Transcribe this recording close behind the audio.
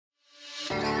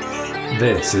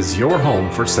This is your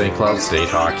home for St. Cloud State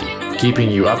hockey,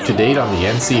 keeping you up to date on the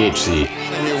NCHC.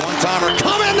 And your one-timer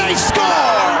come in, they score!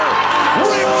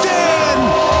 Ripped in!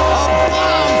 A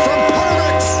bomb from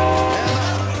Parvix!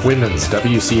 Women's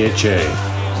WCHA.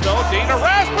 So Dana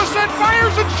Rasmussen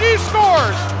fires and she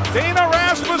scores! Dana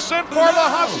Rasmussen for the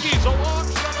Huskies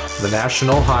alongside The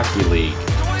National Hockey League.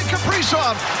 Dwayne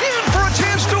Kaprizov in for a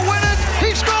chance to win it!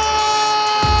 He scores!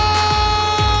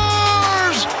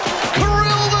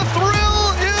 Kirill, the thrill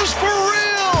is for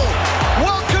real!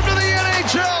 Welcome to the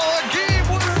NHL, a game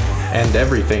winner! And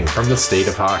everything from the state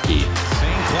of hockey.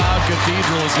 St. Cloud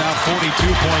Cathedral is now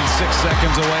 42.6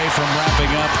 seconds away from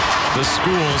wrapping up the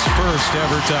school's first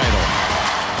ever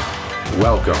title.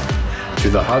 Welcome to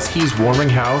the Huskies Warming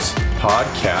House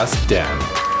Podcast Den.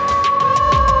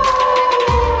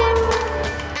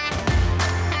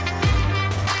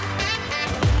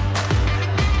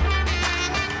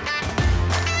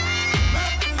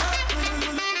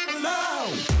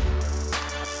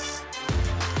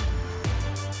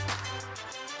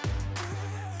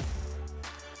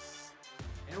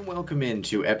 Welcome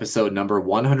into episode number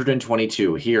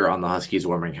 122 here on the Huskies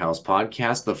Warming House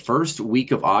podcast. The first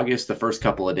week of August, the first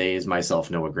couple of days,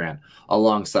 myself, Noah Grant,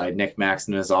 alongside Nick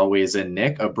Maxon as always. And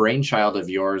Nick, a brainchild of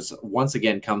yours once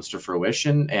again comes to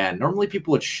fruition. And normally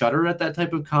people would shudder at that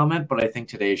type of comment, but I think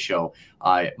today's show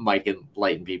might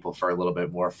enlighten people for a little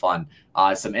bit more fun.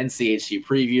 Some NCHC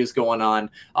previews going on.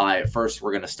 First,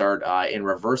 we're going to start in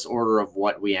reverse order of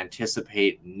what we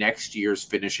anticipate next year's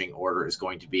finishing order is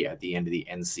going to be at the end of the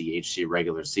NCHC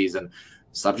regular season.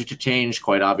 Subject to change,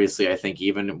 quite obviously. I think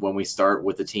even when we start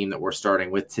with the team that we're starting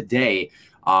with today,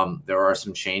 there are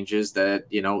some changes that,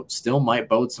 still might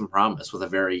bode some promise with a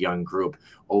very young group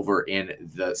over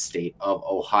in the state of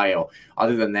Ohio.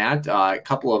 Other than that, a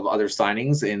couple of other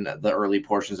signings in the early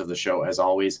portions of the show, as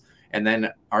always. And then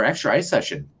our extra ice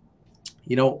session.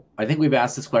 I think we've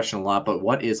asked this question a lot, but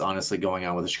what is honestly going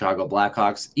on with the Chicago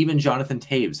Blackhawks? Even Jonathan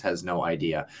Taves has no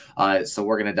idea. So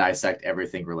we're going to dissect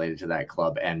everything related to that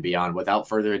club and beyond. Without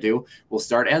further ado, we'll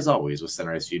start, as always, with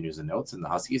Center Ice View News and Notes and the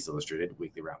Huskies Illustrated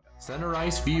Weekly Roundup. Center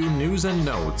Ice View News and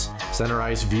Notes. Center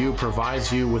Ice View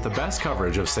provides you with the best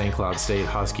coverage of St. Cloud State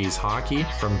Huskies hockey,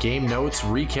 from game notes,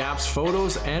 recaps,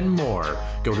 photos, and more.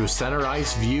 Go to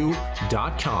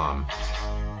centericeview.com.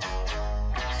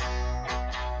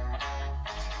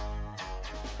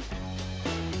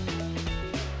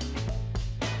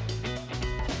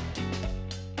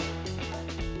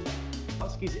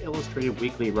 Illustrated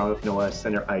Weekly Roundup, Noah,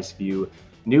 Center Ice View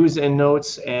News and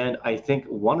Notes. And I think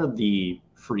one of the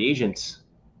free agents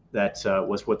that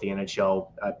was with the NHL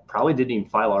probably didn't even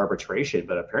file arbitration,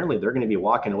 but apparently they're going to be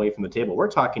walking away from the table. We're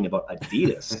talking about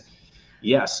Adidas.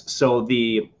 Yes. So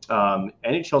the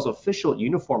NHL's official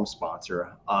uniform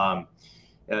sponsor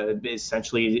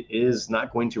essentially is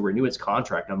not going to renew its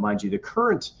contract. Now, mind you, the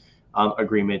current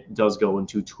agreement does go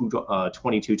into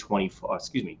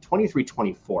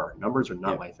 23-24. Numbers are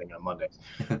not my thing on Mondays.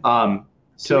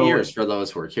 2 years for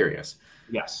those who are curious.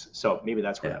 Yes. So maybe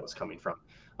that's where that was coming from.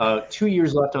 2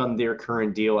 years left on their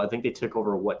current deal. I think they took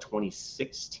over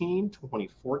 2016,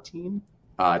 2014?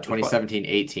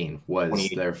 2017-18 was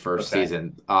their first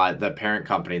season. The parent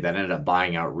company that ended up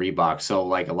buying out Reebok. So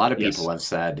like a lot of people have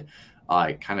said,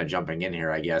 kind of jumping in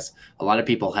here, I guess, a lot of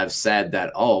people have said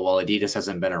that, Adidas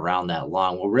hasn't been around that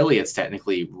long. Well, really, it's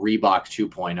technically Reebok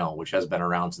 2.0, which has been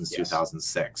around since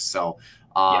 2006. So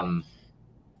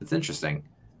it's interesting.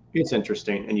 It's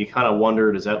interesting. And you kind of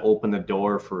wonder, does that open the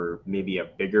door for maybe a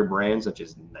bigger brand such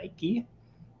as Nike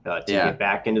to get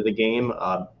back into the game?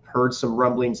 Heard some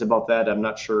rumblings about that. I'm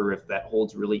not sure if that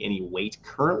holds really any weight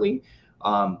currently.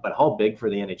 But how big for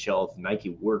the NHL if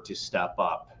Nike were to step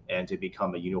up and to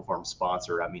become a uniform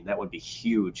sponsor? I mean, that would be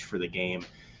huge for the game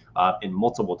in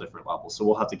multiple different levels. So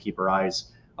we'll have to keep our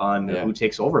eyes on who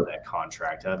takes over that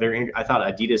contract. I thought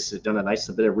Adidas had done a nice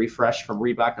bit of refresh from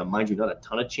Reebok. Now, mind you, not a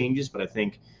ton of changes, but I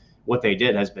think what they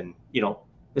did has been good.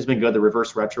 The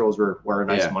reverse retros were a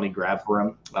nice money grab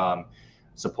for them.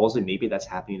 Supposedly, maybe that's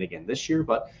happening again this year,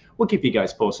 but we'll keep you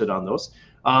guys posted on those.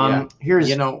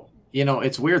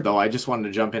 It's weird, though. I just wanted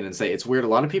to jump in and say it's weird. A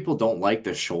lot of people don't like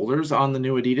the shoulders on the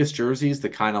new Adidas jerseys. The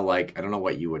kind of I don't know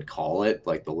what you would call it,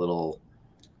 like the little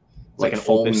like an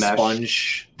foam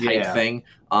sponge type thing.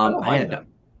 I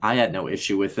had no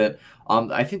issue with it.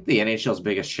 I think the NHL's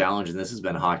biggest challenge, and this has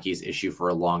been hockey's issue for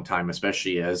a long time,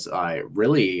 especially as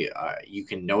you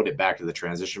can note it back to the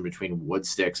transition between wood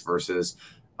sticks versus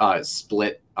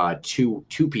split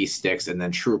two-piece sticks and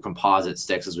then true composite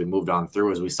sticks as we moved on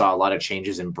through, as we saw a lot of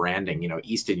changes in branding.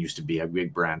 Easton used to be a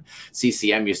big brand.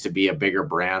 CCM used to be a bigger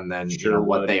brand than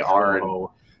what they are.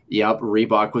 Yep,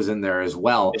 Reebok was in there as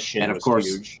well. Mission And of was course,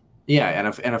 huge. yeah,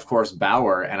 and of course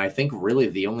Bauer. And I think really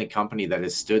the only company that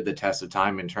has stood the test of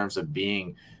time in terms of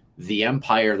being the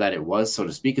empire that it was, so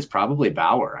to speak, is probably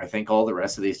Bauer. I think all the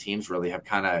rest of these teams really have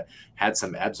kind of had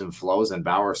some ebbs and flows, and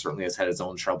Bauer certainly has had his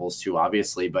own troubles too,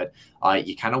 obviously. But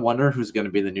you kind of wonder who's going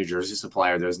to be the New Jersey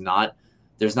supplier. There's not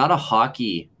a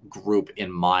hockey group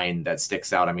in mind that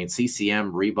sticks out. I mean,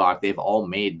 CCM, Reebok, they've all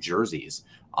made jerseys.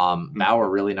 Bauer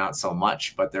really not so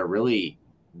much, but there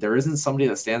isn't somebody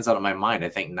that stands out in my mind. I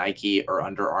think Nike or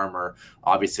Under Armour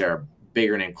obviously are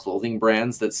bigger name clothing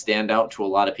brands that stand out to a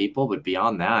lot of people, but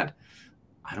beyond that,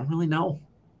 I don't really know.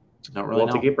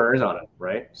 To get burners on it,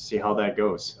 right? See how that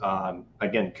goes.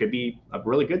 Again, could be a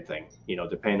really good thing,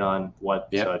 depending on what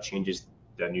changes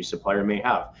the new supplier may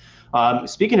have.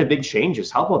 Speaking of big changes,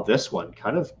 how about this one?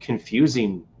 Kind of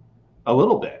confusing a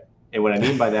little bit. And what I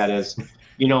mean by that is,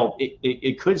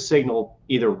 it could signal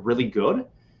either really good,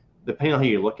 depending on how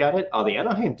you look at it. The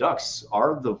Anaheim Ducks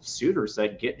are the suitors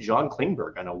that get John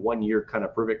Klingberg on a 1-year kind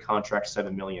of prove-it contract,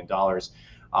 $7 million.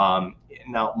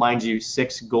 Now, mind you,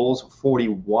 6 goals,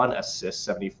 41 assists,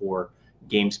 74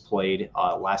 games played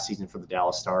last season for the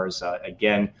Dallas Stars.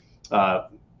 Again, a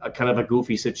kind of a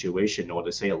goofy situation,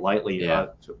 to say it lightly.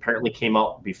 Apparently came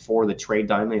out before the trade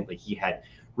deadline. Like he had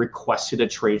requested a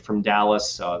trade from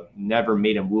Dallas, never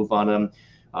made a move on him.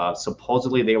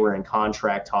 Supposedly they were in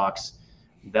contract talks.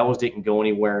 Those didn't go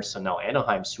anywhere. So now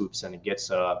Anaheim swoops in and gets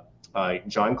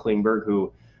John Klingberg,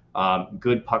 who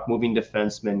good puck moving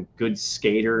defenseman, good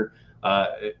skater,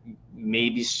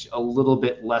 maybe a little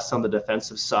bit less on the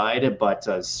defensive side,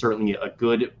 but certainly a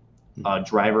good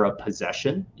driver of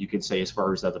possession, you could say, as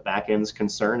far as the back end is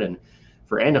concerned. And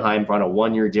for Anaheim, on a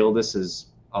 1-year deal, this is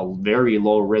a very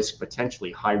low risk,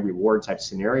 potentially high reward type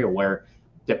scenario where,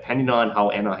 depending on how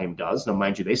Anaheim does, now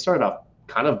mind you, they started off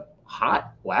kind of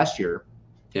hot last year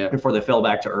before they fell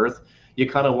back to earth. You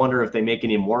kind of wonder if they make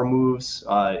any more moves.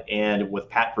 And with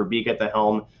Pat Verbeek at the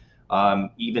helm,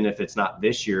 even if it's not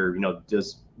this year, do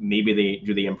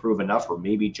they improve enough, or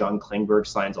maybe John Klingberg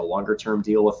signs a longer term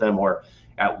deal with them, or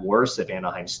at worst, if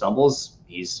Anaheim stumbles,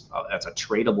 that's a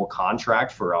tradable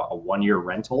contract for a 1-year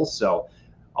rental. So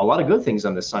a lot of good things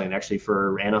on this signing actually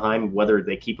for Anaheim, whether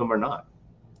they keep him or not.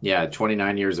 Yeah,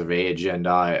 29 years of age, and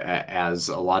as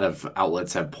a lot of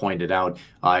outlets have pointed out,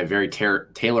 very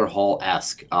Taylor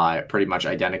Hall-esque, pretty much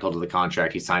identical to the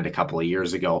contract he signed a couple of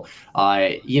years ago.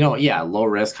 Low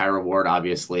risk, high reward,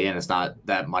 obviously, and it's not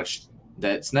that much.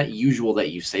 That's not usual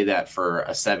that you say that for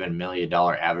a $7 million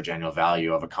average annual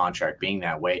value of a contract being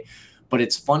that way. But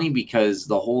it's funny because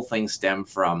the whole thing stemmed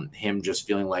from him just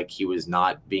feeling like he was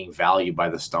not being valued by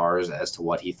the Stars as to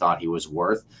what he thought he was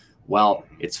worth. Well,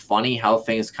 it's funny how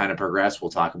things kind of progress. We'll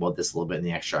talk about this a little bit in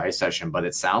the extra ice session, but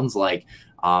it sounds like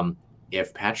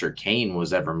if Patrick Kane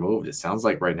was ever moved, it sounds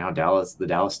like right now the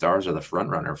Dallas Stars are the front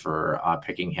runner for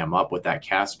picking him up with that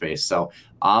cap space. So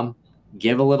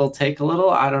give a little, take a little.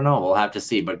 I don't know. We'll have to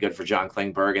see, but good for John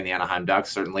Klingberg and the Anaheim Ducks.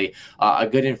 Certainly a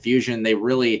good infusion. They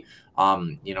really,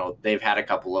 they've had a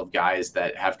couple of guys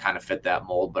that have kind of fit that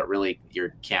mold, but really your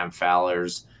Cam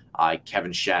Fowler's,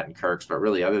 Kevin Shattenkirk's, but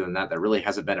really other than that, there really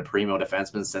hasn't been a primo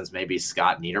defenseman since maybe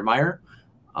Scott Niedermayer.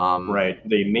 Right.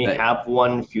 They may have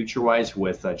one future-wise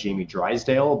with Jamie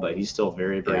Drysdale, but he's still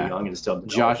very, very young and still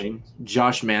developing.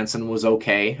 Josh Manson was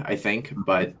okay, I think,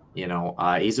 but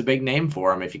he's a big name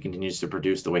for him if he continues to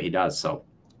produce the way he does. So,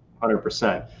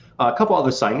 100%. A couple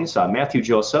other signings. Matthew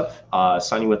Joseph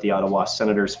signing with the Ottawa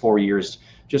Senators, 4 years,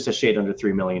 just a shade under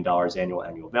 $3 million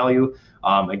annual value.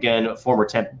 Again, former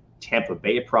Tampa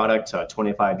Bay product,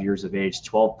 25 years of age,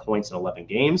 12 points in 11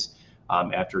 games.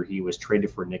 After he was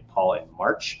traded for Nick Paul in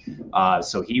March.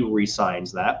 So he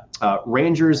re-signs that.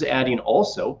 Rangers adding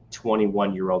also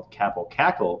 21-year-old Capo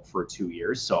Cackle for 2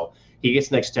 years. So he gets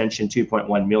an extension,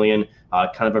 $2.1 million,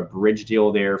 kind of a bridge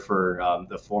deal there for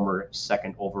the former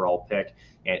second overall pick.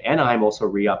 And Anaheim also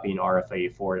re-upping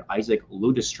RFA for Isaac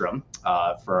Ludestrom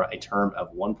for a term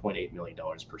of $1.8 million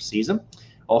per season.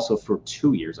 Also for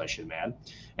 2 years, I should add.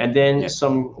 And then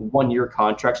some 1-year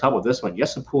contracts. How about this one?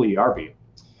 Jesse Puljujarvi.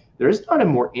 There's not a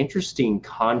more interesting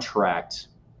contract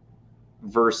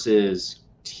versus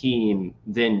team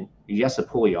than Jesse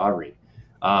Puljujarvi,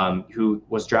 who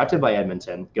was drafted by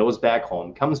Edmonton, goes back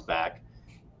home, comes back,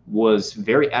 was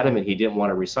very adamant he didn't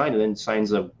want to resign, and then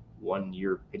signs a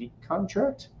 1-year pity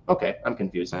contract. Okay, I'm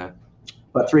confused.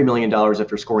 But $3 million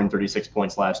after scoring 36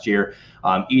 points last year.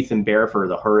 Ethan Bear for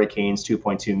the Hurricanes,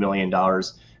 $2.2 million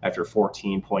after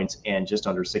 14 points and just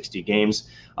under 60 games.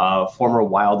 Former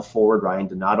Wild forward Ryan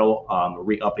Donato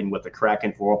re-upping with the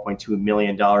Kraken for $1.2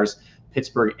 million.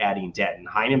 Pittsburgh adding Denton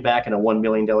Heinen back in a $1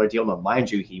 million deal. Now,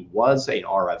 mind you, he was an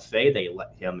RFA. They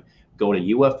let him go to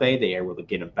UFA. They were able to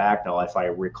get him back. Now, if I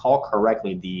recall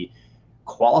correctly, the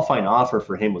qualifying offer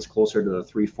for him was closer to the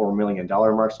 $3-4 million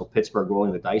mark. So Pittsburgh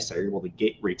rolling the dice, they're able to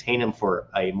retain him for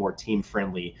a more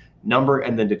team-friendly number.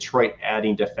 And then Detroit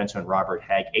adding defenseman Robert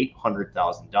Hagg,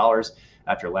 $800,000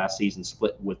 after last season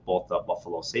split with both the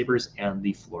Buffalo Sabres and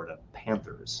the Florida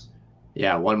Panthers.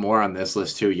 Yeah, one more on this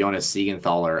list too. Jonas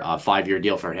Siegenthaler, a 5-year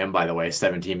deal for him, by the way,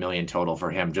 $17 million total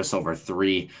for him, just over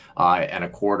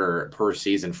 $3.25 per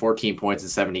season, 14 points in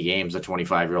 70 games, a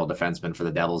 25-year-old defenseman for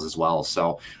the Devils as well.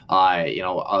 So,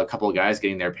 a couple of guys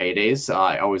getting their paydays.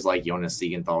 I always like Jonas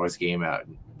Siegenthaler's game.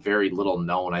 Very little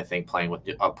known, I think, playing with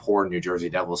a poor New Jersey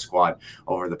Devils squad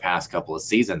over the past couple of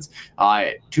seasons.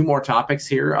 Two more topics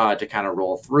here to kind of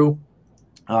roll through.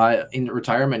 In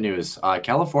retirement news,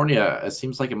 California, it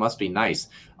seems like it must be nice.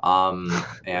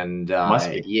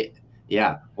 Must be.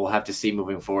 Yeah, we'll have to see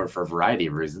moving forward for a variety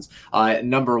of reasons.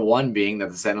 Number one being that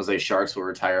the San Jose Sharks will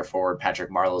retire forward Patrick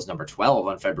Marleau's number 12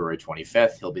 on February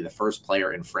 25th. He'll be the first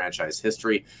player in franchise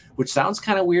history, which sounds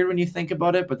kind of weird when you think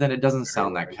about it, but then it doesn't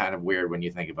sound that kind of weird when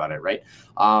you think about it, right?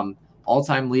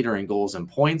 All-time leader in goals and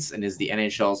points, and is the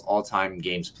NHL's all-time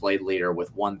games played leader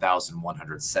with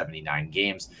 1,179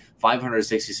 games,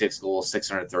 566 goals,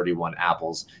 631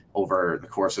 apples over the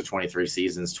course of 23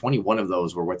 seasons. 21 of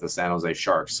those were with the San Jose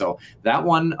Sharks. So that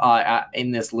one in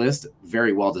this list,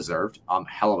 very well deserved.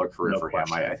 Hell of a career for him.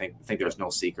 I think there's no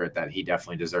secret that he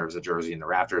definitely deserves a jersey in the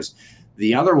Raptors.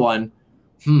 The other one,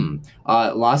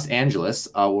 Los Angeles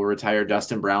will retire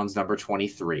Dustin Brown's number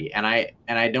 23, and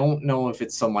I don't know if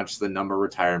it's so much the number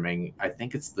retiring. I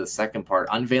think it's the second part,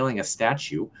 unveiling a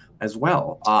statue as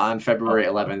well on February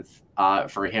 11th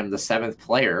for him, the 7th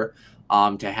player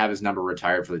to have his number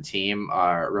retired for the team.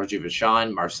 Roger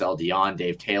Vachon, Marcel Dion,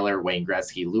 Dave Taylor, Wayne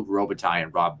Gretzky, Luc Robitaille,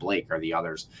 and Rob Blake are the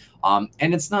others. And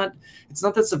it's not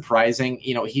that surprising.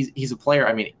 He's a player.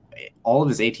 I mean, all of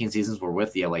his 18 seasons were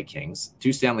with the LA Kings,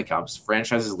 2 Stanley Cups,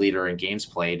 franchise's leader in games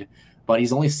played, but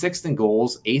he's only 6th in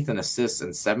goals, 8th in assists,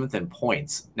 and 7th in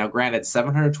points. Now, granted,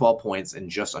 712 points in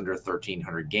just under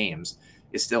 1,300 games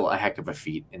is still a heck of a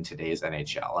feat in today's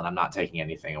NHL, and I'm not taking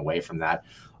anything away from that.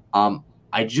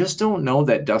 I just don't know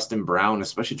that Dustin Brown,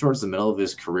 especially towards the middle of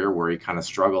his career where he kind of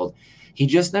struggled, he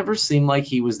just never seemed like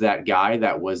he was that guy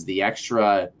that was the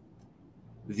extra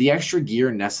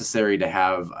gear necessary to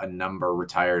have a number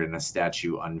retired and a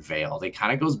statue unveiled. It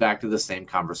kind of goes back to the same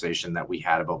conversation that we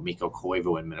had about Mikko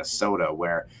Koivu in Minnesota,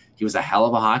 where he was a hell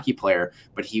of a hockey player,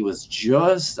 but he was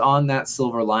just on that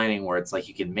silver lining where it's like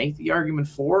you can make the argument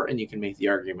for and you can make the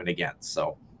argument against.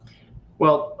 So,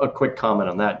 well, a quick comment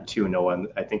on that too, Noah. And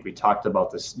I think we talked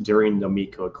about this during the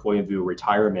Mikko Koivu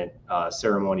retirement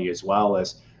ceremony as well.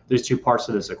 As there's 2 parts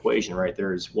to this equation, right?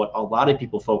 There's what a lot of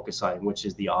people focus on, which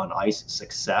is the on-ice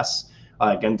success.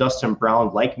 Again, Dustin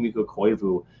Brown, like Mikko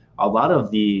Koivu, a lot of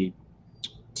the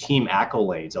team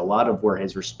accolades, a lot of where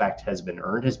his respect has been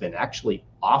earned has been actually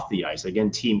off the ice. Again,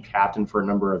 team captain for a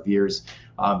number of years.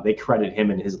 They credit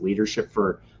him and his leadership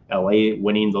for LA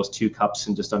winning those 2 cups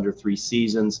in just under 3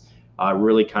 seasons,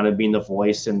 really kind of being the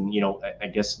voice and, I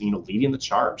guess, leading the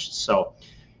charge. So,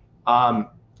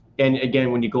 and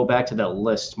again, when you go back to that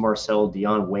list, Marcel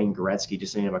Dion, Wayne Gretzky,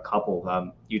 just to name a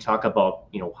couple, you talk about,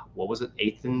 what was it,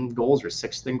 8th in goals or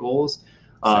 6th in goals?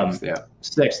 6th, yeah.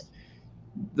 6th.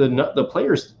 The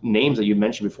players' names that you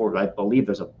mentioned before, I believe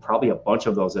there's probably a bunch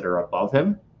of those that are above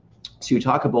him. So you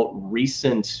talk about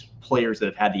recent players that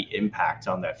have had the impact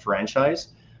on that franchise.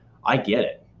 I get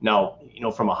it. Now,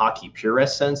 from a hockey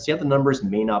purist sense, the numbers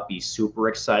may not be super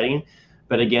exciting.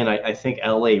 But again, I think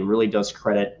LA really does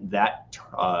credit that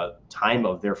time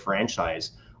of their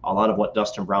franchise, a lot of what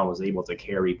Dustin Brown was able to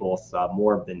carry, both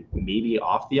more than maybe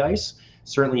off the ice.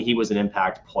 Certainly, he was an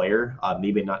impact player,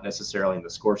 maybe not necessarily in the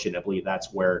score sheet. I believe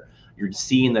that's where you're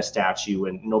seeing the statue,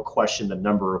 and no question the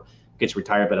number gets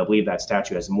retired. But I believe that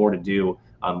statue has more to do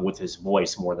with his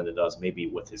voice more than it does maybe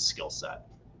with his skill set.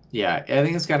 Yeah, I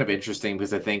think it's kind of interesting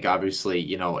because I think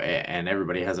obviously, and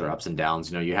everybody has their ups and downs.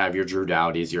 You have your Drew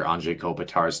Dowdys, your Andrei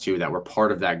Kopitars too, that were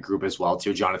part of that group as well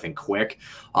too. Jonathan Quick,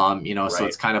 right. So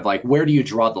it's kind of like, where do you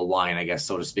draw the line, I guess,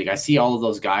 so to speak? I see all of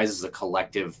those guys as a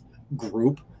collective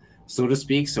group, so to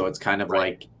speak. So it's kind of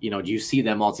like, do you see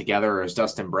them all together, or is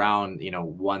Dustin Brown,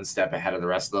 one step ahead of the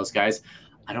rest of those guys?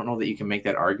 I don't know that you can make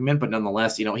that argument, but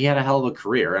nonetheless, he had a hell of a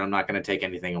career, and I'm not going to take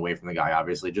anything away from the guy,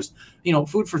 obviously. Just,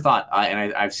 food for thought.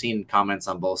 And I've seen comments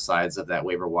on both sides of that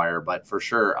waiver wire, but for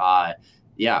sure,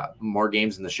 yeah, more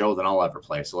games in the show than I'll ever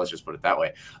play. So let's just put it that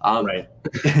way. Right.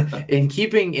 In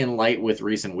keeping in light with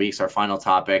recent weeks, our final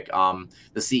topic,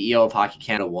 the CEO of Hockey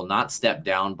Canada will not step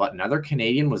down, but another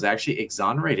Canadian was actually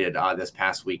exonerated this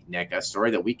past week, Nick, a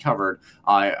story that we covered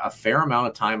a fair amount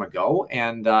of time ago.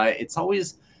 And it's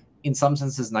always, in some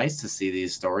senses, nice to see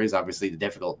these stories, obviously the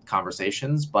difficult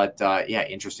conversations, but yeah,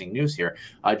 interesting news here.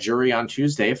 A jury on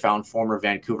Tuesday found former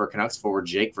Vancouver Canucks forward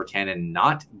Jake Virtanen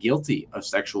not guilty of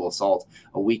sexual assault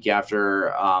after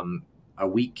a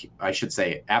week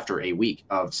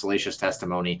of salacious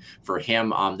testimony for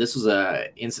him. This was an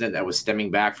incident that was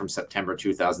stemming back from September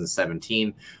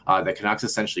 2017. The Canucks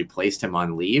essentially placed him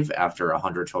on leave after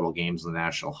 100 total games in the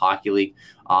National Hockey League,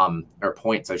 or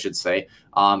points, I should say.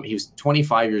 He was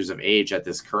 25 years of age at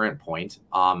this current point.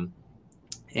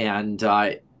 And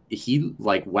he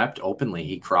wept openly.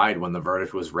 He cried when the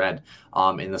verdict was read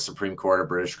in the Supreme Court of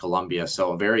British Columbia.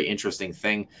 So a very interesting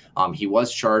thing. He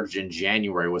was charged in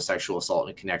January with sexual assault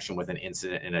in connection with an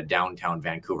incident in a downtown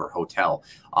Vancouver hotel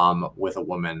with a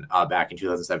woman back in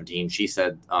 2017. She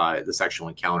said the sexual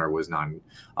encounter was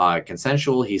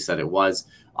non-consensual. He said it was.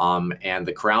 And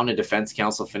the Crown and Defense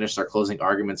Counsel finished their closing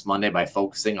arguments Monday by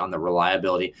focusing on the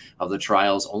reliability of the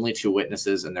trial's only two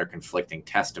witnesses and their conflicting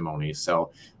testimonies.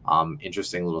 So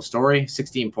interesting little story.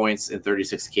 16 points in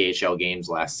 36 KHL games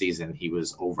last season. He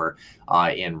was over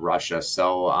in Russia.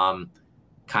 So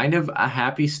kind of a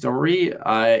happy story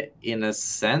in a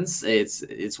sense.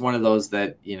 It's one of those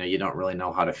that, you don't really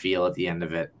know how to feel at the end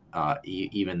of it,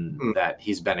 even that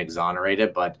he's been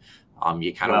exonerated, but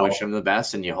you kind of wish him the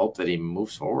best and you hope that he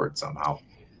moves forward somehow.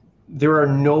 There are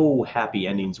no happy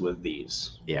endings with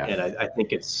these. Yeah. And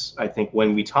I think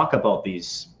when we talk about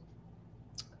these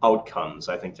outcomes,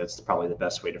 I think that's probably the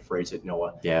best way to phrase it,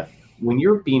 Noah. Yeah. When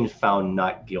you're being found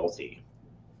not guilty,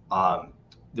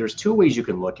 there's two ways you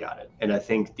can look at it. And I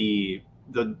think the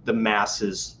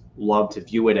masses love to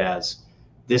view it as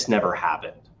this never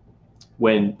happened,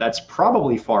 when that's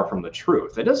probably far from the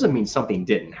truth. It doesn't mean something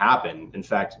didn't happen. In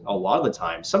fact, a lot of the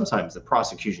time, sometimes the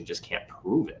prosecution just can't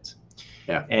prove it.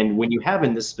 Yeah. And when you have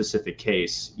in this specific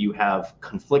case, you have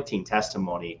conflicting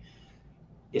testimony,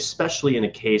 especially in a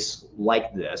case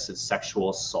like this, it's sexual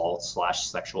assault /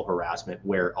 sexual harassment,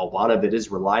 where a lot of it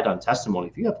is relied on testimony.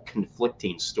 If you have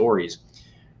conflicting stories,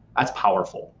 that's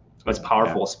powerful. That's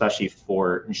powerful, especially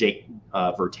for Jake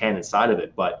Virtanen side of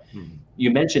it. But you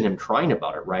mentioned him crying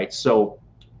about it, right? So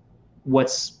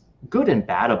what's good and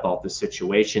bad about this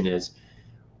situation is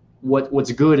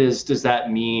what's good is, does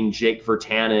that mean Jake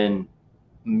Virtanen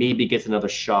maybe gets another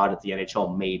shot at the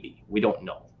NHL? Maybe. We don't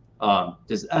know.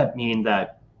 Does that mean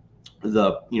that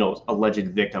the alleged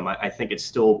victim, I think it's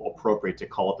still appropriate to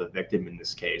call it the victim in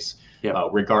this case,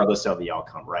 regardless of the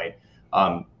outcome, right?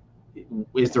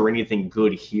 Is there anything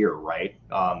good here, right?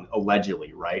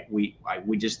 Allegedly, right?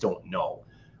 We just don't know.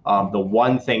 The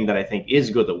one thing that I think is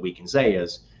good that we can say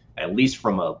is, at least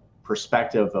from a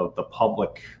perspective of the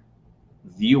public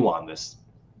view on this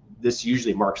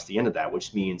usually marks the end of that,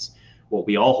 which means what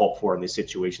we all hope for in these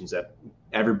situations, that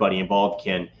everybody involved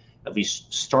can at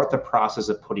least start the process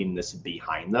of putting this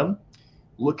behind them,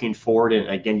 looking forward. And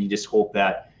again, you just hope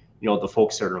that, the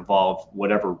folks that are involved,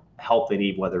 whatever help they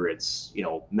need, whether it's,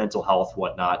 mental health,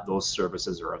 whatnot, those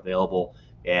services are available.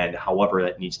 And however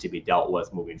that needs to be dealt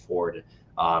with moving forward,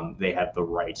 they have the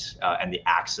right and the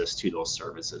access to those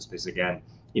services. Because again,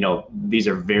 these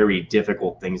are very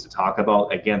difficult things to talk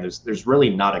about. Again, there's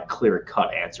really not a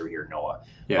clear-cut answer here, Noah.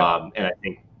 Yeah. And I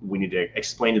think we need to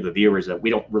explain to the viewers that we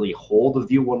don't really hold a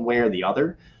view one way or the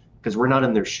other, because we're not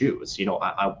in their shoes.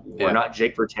 We're not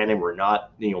Jake Virtanen. We're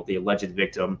not, the alleged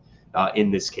victim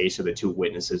in this case, or the two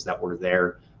witnesses that were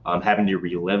there having to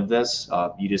relive this.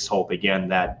 You just hope, again,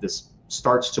 that this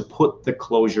starts to put the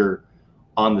closure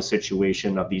on the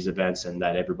situation of these events, and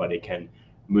that everybody can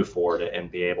move forward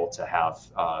and be able to have,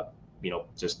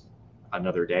 just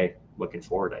another day looking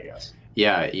forward, I guess.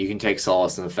 Yeah, you can take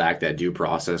solace in the fact that due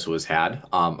process was had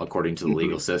according to the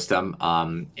legal system,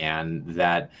 and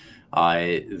that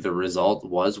the result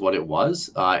was what it was.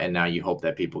 And now you hope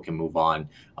that people can move on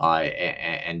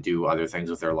and do other things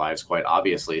with their lives, quite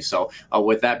obviously. So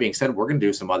with that being said, we're going to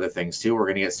do some other things too. We're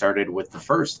going to get started with the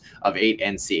first of 8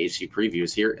 NCHC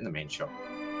previews here in the main show.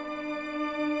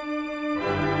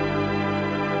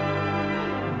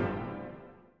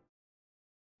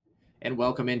 And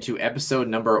welcome into episode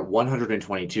number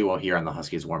 122 here on the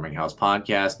Huskies Warming House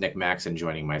podcast. Nick Maxon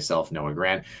joining myself, Noah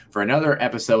Grant, for another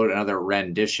episode, another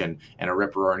rendition, and a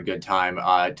rip-roaring good time,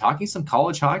 talking some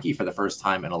college hockey for the first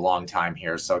time in a long time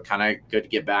here. So kind of good to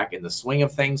get back in the swing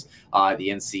of things. The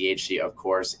NCHC, of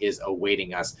course, is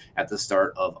awaiting us at the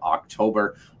start of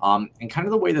October. And kind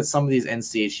of the way that some of these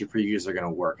NCHC previews are going to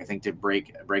work, I think to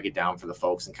break it down for the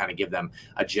folks and kind of give them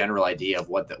a general idea of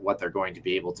what they're going to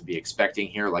be able to be expecting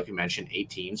here. Like we mentioned, 8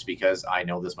 teams, because I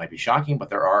know this might be shocking, but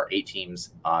there are 8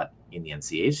 teams in the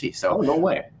NCHC. So no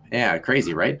way. Yeah,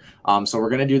 crazy, right? So we're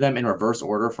going to do them in reverse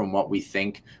order from what we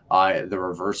think the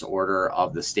reverse order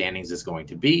of the standings is going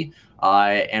to be.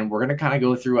 And we're going to kind of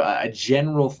go through a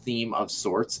general theme of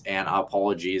sorts. And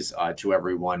apologies to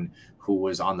everyone who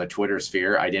was on the Twitter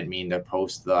sphere. I didn't mean to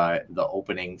post the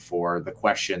opening for the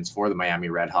questions for the Miami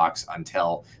Redhawks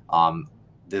until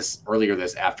earlier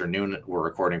this afternoon. We're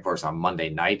recording, of course, on Monday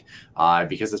night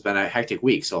because it's been a hectic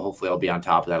week. So hopefully I'll be on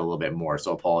top of that a little bit more.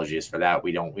 So apologies for that.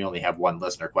 We only have one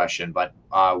listener question, but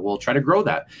we'll try to grow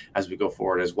that as we go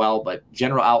forward as well. But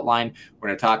general outline, we're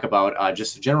going to talk about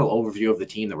just a general overview of the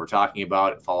team that we're talking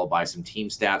about, followed by some team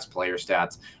stats, player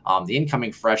stats, the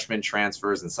incoming freshman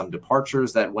transfers, and some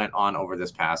departures that went on over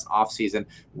this past offseason.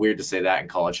 Weird to say that in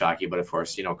college hockey, but of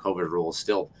course, COVID rules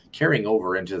still carrying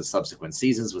over into the subsequent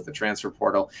seasons with the transfer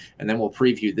portal. And then we'll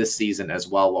preview this season as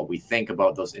well, what we think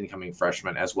about those incoming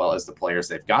freshmen, as well as the players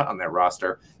they've got on their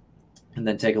roster, and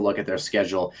then take a look at their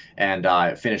schedule and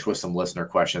finish with some listener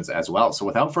questions as well. So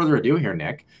without further ado here,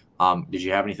 Nick, did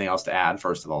you have anything else to add?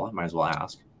 First of all, I might as well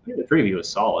ask. The preview is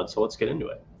solid, so let's get into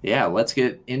it. Yeah, let's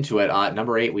get into it.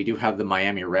 Number 8, we do have the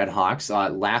Miami Redhawks.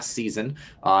 Last season,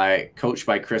 coached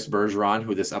by Chris Bergeron,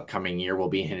 who this upcoming year will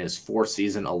be in his 4th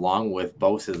season, along with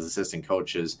both his assistant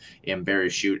coaches in Barry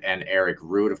Shute and Eric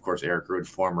Rude. Of course, Eric Rude,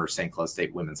 former St. Cloud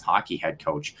State women's hockey head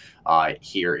coach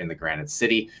here in the Granite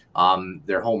City.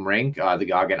 Their home rink, the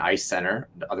Goggin Ice Center,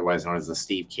 otherwise known as the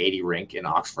Steve Cady Rink in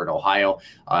Oxford, Ohio,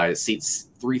 seats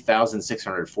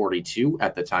 3,642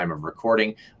 at the time of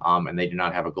recording, and they do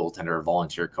not have a goaltender or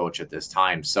volunteer coach at this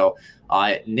time. So,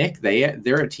 Nick,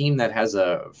 they're a team that has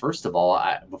first of all,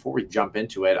 before we jump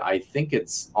into it, I think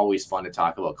it's always fun to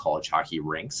talk about college hockey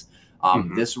rinks.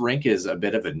 This rink is a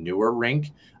bit of a newer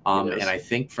rink, and I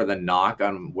think for the knock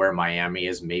on where Miami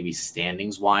is maybe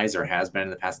standings-wise or has been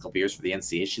in the past couple of years for the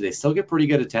NCHC, they still get pretty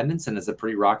good attendance, and it's a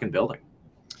pretty rocking building.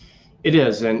 It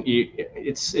is, and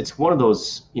it's one of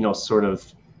those, sort of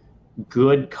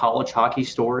good college hockey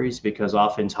stories, because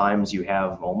oftentimes you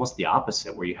have almost the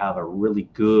opposite, where you have a really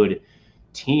good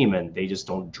team and they just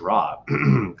don't draw.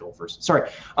 Go first. Sorry.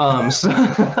 So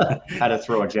had to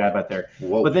throw a jab out there.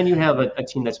 Whoa. But then you have a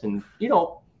team that's been,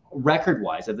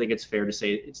 record-wise, I think it's fair to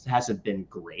say it hasn't been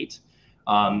great.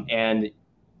 And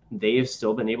they have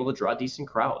still been able to draw decent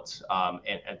crowds.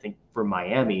 And I think for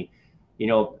Miami,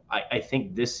 I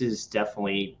think this is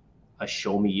definitely a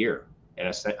show me year. And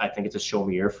I think it's a show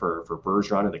me year for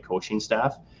Bergeron and the coaching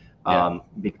staff,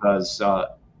 because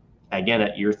again,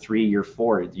 at year 3, year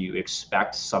 4, you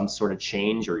expect some sort of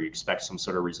change, or you expect some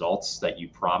sort of results that you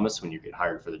promise when you get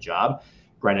hired for the job.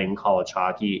 Granted, in college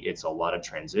hockey, it's a lot of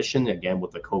transition. Again,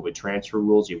 with the COVID transfer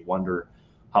rules, you wonder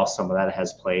how some of that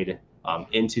has played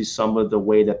into some of the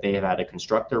way that they have had to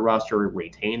construct their roster,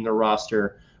 retain their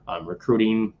roster,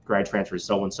 recruiting, grad transfers,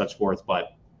 so on and such forth.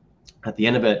 But at the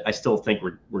end of it, I still think,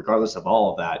 regardless of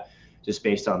all of that, just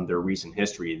based on their recent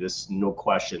history, this, no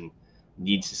question,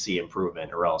 needs to see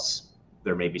improvement, or else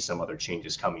there may be some other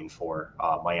changes coming for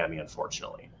Miami,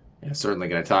 unfortunately. Yeah, certainly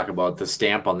going to talk about the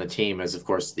stamp on the team, as of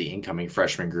course the incoming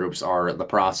freshman groups are the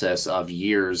process of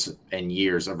years and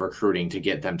years of recruiting to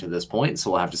get them to this point. So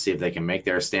we'll have to see if they can make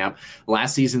their stamp.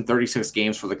 Last season, 36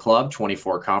 games for the club,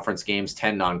 24 conference games,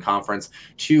 10 non-conference,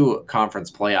 2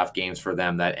 conference playoff games for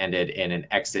them that ended in an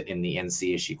exit in the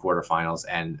NCHC quarterfinals,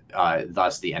 and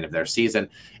thus the end of their season.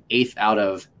 8th out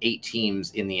of 8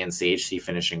 teams in the NCHC,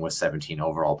 finishing with 17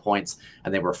 overall points,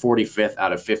 and they were 45th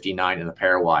out of 59 in the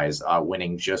pairwise,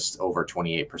 winning just over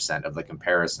 28% of the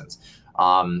comparisons.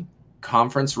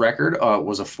 Conference record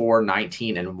was a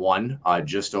 4-19-1,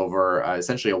 just over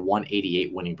essentially a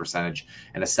 188 winning percentage,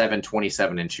 and a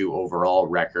 7-27-2 overall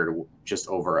record, just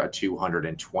over a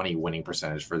 220 winning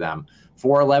percentage for them.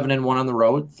 4-11-1 on the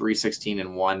road,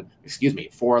 3-16-1.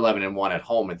 4-11-1 at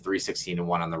home and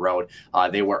 3-16-1 on the road.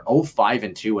 They were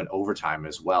 0-5-2 in overtime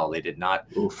as well. They did not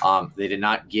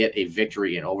get a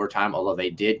victory in overtime, although they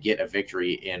did get a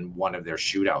victory in one of their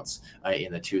shootouts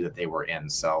in the 2 that they were in.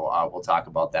 So we'll talk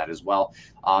about that as well.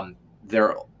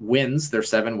 Their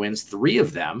 7 wins, 3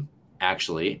 of them,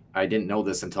 actually, I didn't know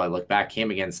this until I looked back, came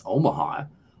against Omaha.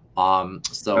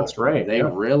 So That's right. they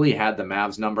really had the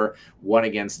Mavs number. One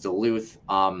against Duluth.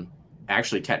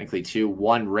 Actually, technically two.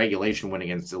 One regulation win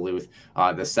against Duluth.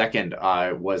 The second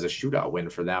was a shootout win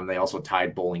for them. They also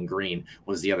tied Bowling Green,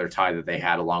 was the other tie that they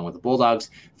had along with the Bulldogs.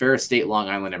 Ferris State, Long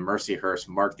Island, and Mercyhurst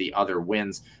marked the other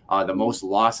wins. The most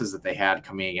losses that they had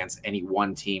coming against any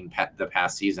one team the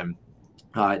past season.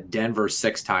 Denver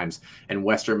 6 times, and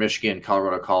Western Michigan,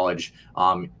 Colorado College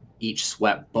each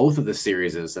swept both of the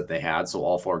series that they had, so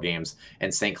all 4 games,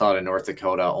 and St. Cloud and North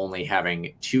Dakota only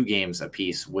having 2 games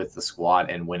apiece with the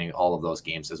squad and winning all of those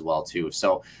games as well too.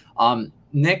 So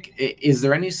Nick, is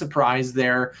there any surprise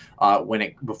there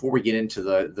before we get into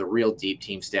the real deep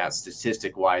team stats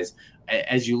statistic wise,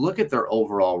 as you look at their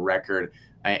overall record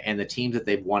and the teams that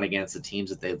they've won against, the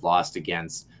teams that they've lost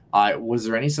against, was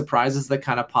there any surprises that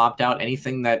kind of popped out?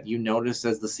 Anything that you noticed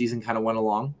as the season kind of went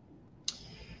along?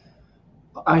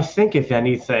 I think, if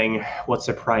anything, what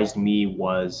surprised me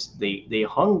was they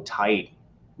hung tight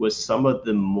with some of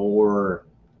the more,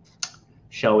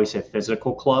 shall we say,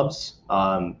 physical clubs.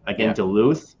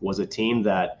 Duluth was a team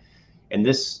that, and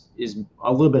this is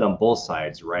a little bit on both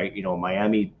sides, right?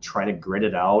 Miami trying to grit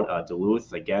it out.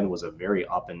 Duluth, again, was a very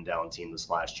up and down team this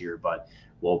last year, but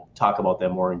we'll talk about that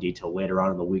more in detail later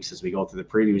on in the weeks as we go through the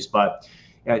previews. But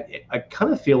I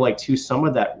kind of feel like, too, some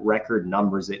of that record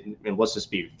numbers, and let's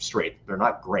just be straight, they're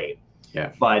not great.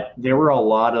 Yeah. But there were a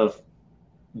lot of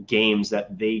games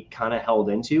that they kind of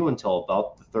held into until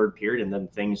about the third period, and then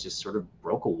things just sort of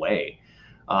broke away.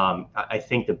 I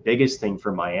think the biggest thing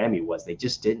for Miami was they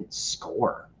just didn't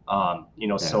score.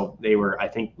 So they were, I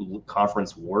think,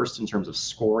 conference worst in terms of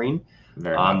scoring.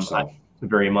 Very much so.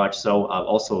 Very much so.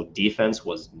 Also, defense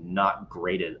was not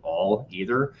great at all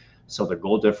either. So the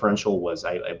goal differential was,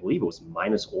 I believe it was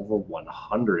minus over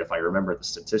 100, if I remember the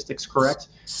statistics correct.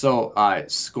 So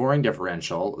scoring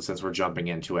differential, since we're jumping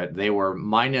into it, they were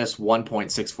minus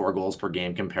 1.64 goals per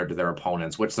game compared to their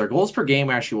opponents, which their goals per game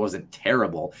actually wasn't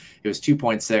terrible. It was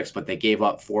 2.6, but they gave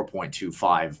up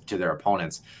 4.25 to their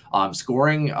opponents.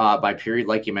 Scoring by period,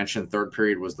 like you mentioned, third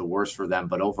period was the worst for them,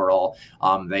 but overall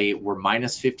they were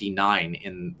minus 59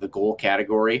 in the goal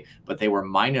category, but they were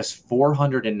minus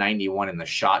 491 in the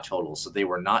shot total. So they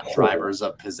were not drivers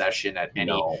of possession at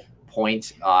any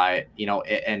point,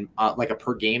 and like a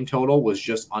per game total was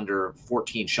just under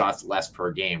 14 shots less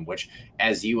per game, which,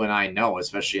 as you and I know,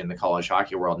 especially in the college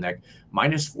hockey world, Nick,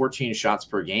 minus 14 shots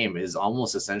per game is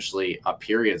almost essentially a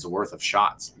period's worth of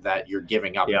shots that you're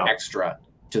giving up extra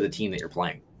to the team that you're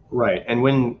playing. Right. And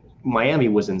when Miami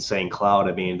was in St. Cloud,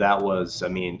 it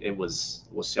was,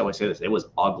 shall I say this, it was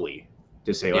ugly.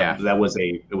 To say that was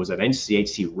it was an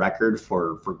NCHC record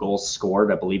for goals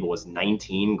scored. I believe it was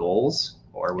 19 goals,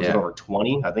 or was it over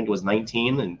 20? I think it was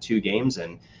 19 in 2 games.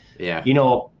 And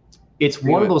it's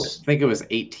one of those. I think it was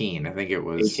 18. I think it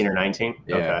was 18 or 19.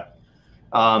 Yeah.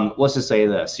 Okay. Let's just say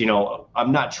this.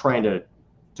 I'm not trying to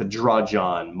drudge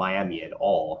on Miami at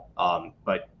all.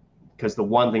 But because the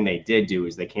one thing they did do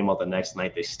is they came out the next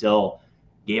night, they still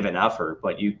gave an effort,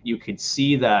 but you could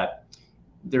see that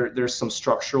there's some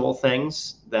structural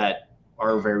things that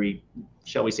are very,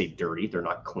 shall we say, dirty. They're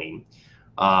not clean.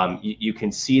 You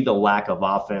can see the lack of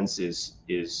offense is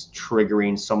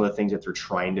triggering some of the things that they're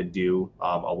trying to do.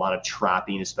 A lot of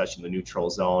trapping, especially in the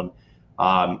neutral zone.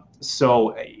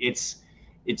 So it's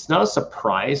not a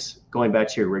surprise, going back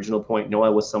to your original point,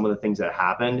 Noah, with some of the things that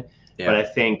happened. Yeah. But I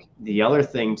think the other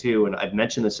thing too, and I've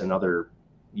mentioned this in other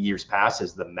years past,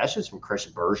 is the message from Chris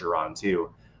Bergeron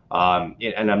too.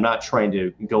 And I'm not trying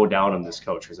to go down on this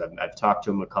coach, because I've talked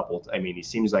to him a couple. He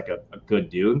seems like a good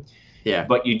dude. Yeah.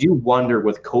 But you do wonder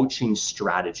with coaching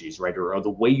strategies, right, or the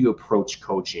way you approach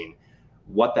coaching,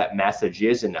 what that message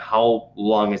is and how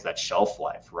long is that shelf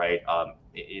life, right?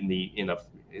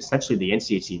 Essentially the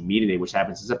NCHC media day, which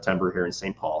happens in September here in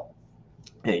St. Paul,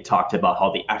 and he talked about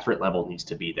how the effort level needs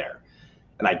to be there.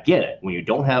 And I get it. When you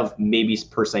don't have maybe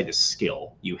per se the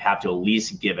skill, you have to at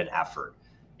least give an effort.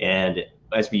 And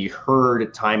as we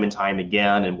heard time and time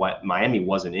again, and what Miami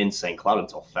wasn't in St. Cloud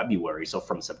until February. So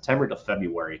from September to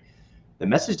February, the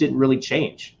message didn't really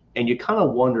change. And you kind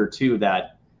of wonder too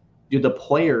that, do the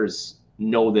players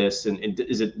know this, and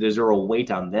is there a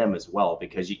weight on them as well?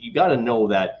 Because you got to know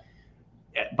that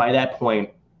by that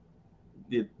point,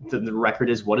 the record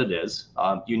is what it is.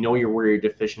 Where your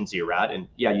deficiency are at, and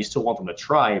you still want them to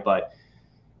try, but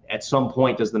at some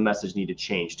point, does the message need to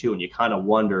change too? And you kind of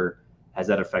wonder, has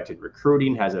that affected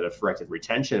recruiting? Has it affected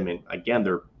retention? Again,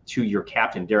 they're 2-year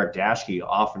captain Derek Daschke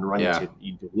off and running to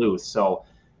Duluth. So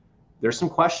there's some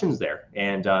questions there.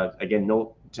 And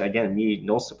no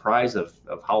surprise of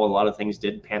how a lot of things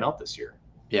did pan out this year.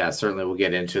 Yeah, certainly we'll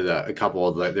get into a couple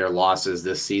of their losses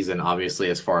this season, obviously,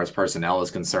 as far as personnel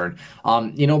is concerned.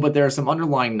 But there are some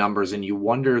underlying numbers, and you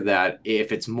wonder that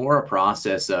if it's more a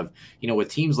process of, with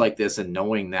teams like this and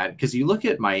knowing that, because you look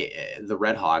at the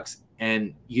Redhawks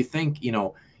and you think,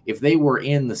 if they were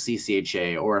in the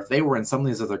CCHA or if they were in some of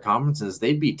these other conferences,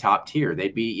 they'd be top tier.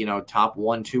 They'd be, top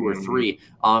 1, 2, or 3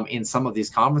 in some of these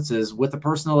conferences with the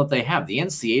personnel that they have. The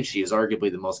NCHC is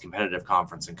arguably the most competitive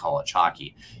conference in college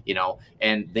hockey,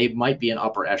 and they might be an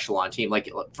upper echelon team. Like,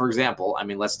 for example,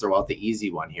 let's throw out the easy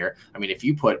one here. If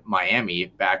you put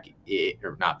Miami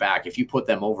if you put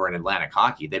them over in Atlantic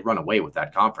hockey, they'd run away with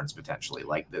that conference potentially.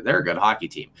 Like, they're a good hockey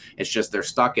team. It's just they're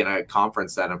stuck in a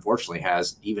conference that unfortunately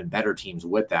has even better teams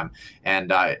with them.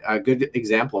 And a good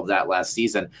example of that last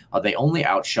season, they only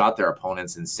outshot their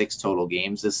opponents in 6 total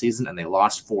games this season, and they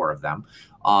lost 4 of them.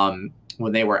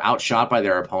 When they were outshot by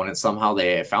their opponents, somehow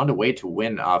they found a way to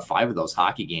win 5 of those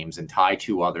hockey games and tie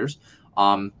 2 others.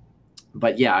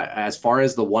 But yeah, as far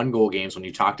as the 1-goal games, when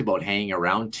you talked about hanging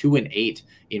around 2-8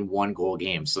 in 1-goal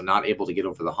games, so not able to get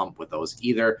over the hump with those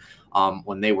either.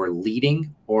 When they were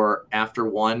leading or after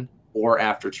 1 or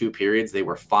after 2 periods, they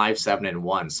were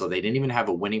 5-7-1. So they didn't even have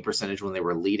a winning percentage when they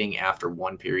were leading after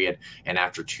 1 period and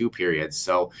after 2 periods.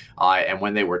 So, and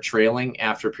when they were trailing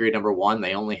after period number 1,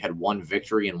 they only had 1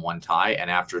 victory and 1 tie.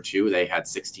 And after 2, they had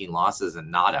 16 losses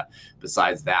and nada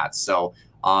besides that. So,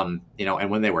 and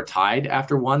when they were tied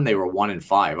after 1, they were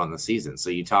 1-5 on the season. So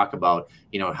you talk about,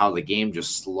 how the game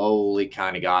just slowly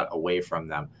kind of got away from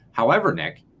them. However,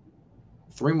 Nick,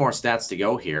 3 more stats to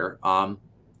go here. And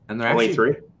they're only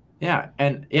 3. Yeah.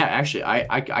 And yeah, actually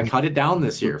I cut it down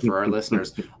this year for our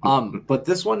listeners. But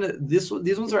these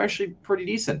ones are actually pretty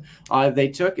decent. They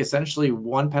took essentially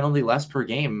 1 penalty less per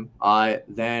game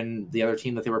than the other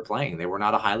team that they were playing. They were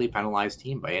not a highly penalized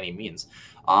team by any means.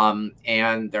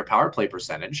 And their power play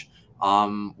percentage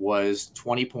was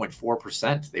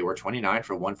 20.4%. They were 29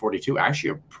 for 142. Actually,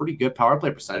 a pretty good power play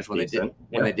percentage when they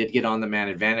did get on the man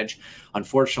advantage.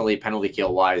 Unfortunately, penalty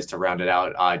kill wise, to round it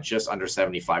out, just under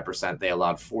 75%. They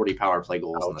allowed 40 power play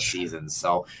goals in the season.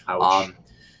 So,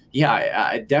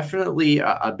 definitely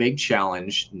a big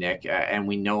challenge, Nick. And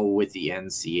we know with the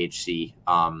NCHC,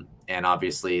 and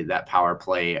obviously that power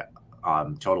play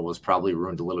total was probably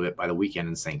ruined a little bit by the weekend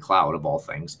in St. Cloud, of all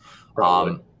things.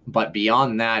 But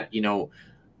beyond that,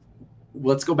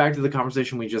 let's go back to the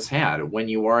conversation we just had. When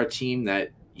you are a team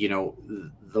that,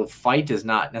 the fight is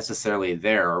not necessarily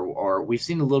there, or we've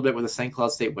seen a little bit with the St.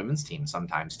 Cloud State women's team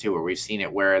sometimes too, where we've seen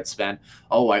it where it's been,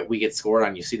 we get scored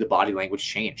on. You see the body language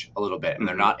change a little bit, and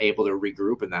they're not able to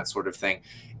regroup and that sort of thing.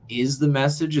 Is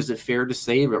it fair to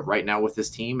say that right now with this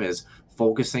team is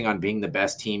focusing on being the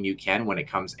best team you can when it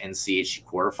comes NCHC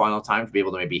quarterfinal time to be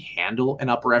able to maybe handle an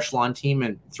upper echelon team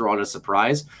and throw out a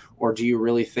surprise? Or do you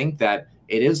really think that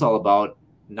it is all about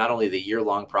not only the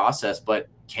year-long process, but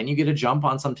can you get a jump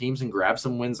on some teams and grab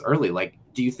some wins early? Like,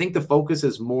 do you think the focus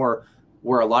is more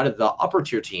where a lot of the upper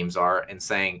tier teams are and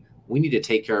saying, we need to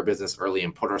take care of business early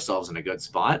and put ourselves in a good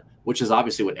spot, which is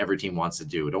obviously what every team wants to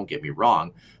do, don't get me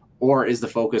wrong? Or is the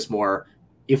focus more,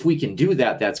 if we can do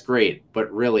that, that's great,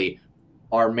 but really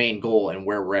our main goal and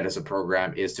where we're at as a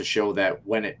program is to show that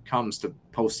when it comes to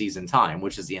postseason time,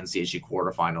 which is the NCHC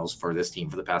quarterfinals for this team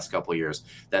for the past couple of years,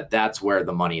 that's where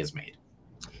the money is made?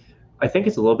 I think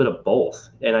it's a little bit of both.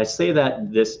 And I say that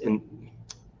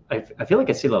I feel like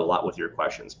I say that a lot with your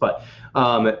questions, but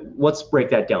let's break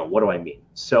that down. What do I mean?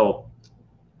 So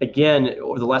again,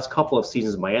 over the last couple of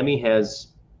seasons, Miami has,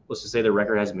 let's just say their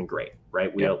record hasn't been great,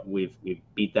 right? We've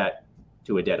beat that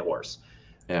to a dead horse.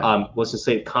 Yeah. Let's just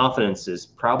say confidence is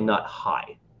probably not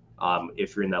high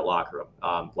if you're in that locker room.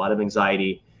 A lot of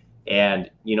anxiety.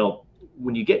 And,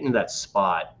 when you get into that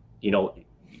spot,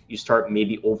 you start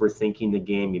maybe overthinking the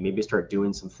game. You maybe start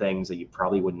doing some things that you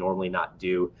probably would normally not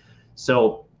do.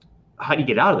 So how do you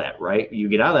get out of that, right? You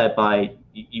get out of that by,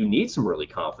 you need some early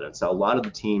confidence. Now, a lot of the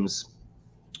teams,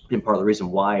 and part of the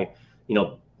reason why,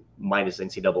 minus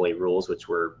NCAA rules, which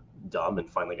were dumb and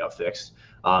finally got fixed.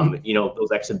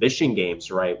 Those exhibition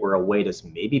games, right, were a way to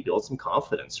maybe build some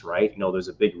confidence, right? There's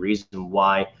a big reason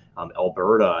why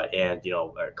Alberta and,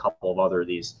 a couple of other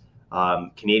these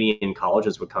Canadian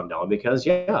colleges would come down because,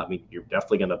 you're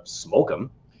definitely going to smoke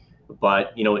them.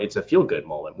 But, it's a feel-good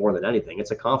moment more than anything.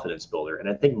 It's a confidence builder. And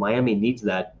I think Miami needs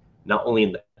that not only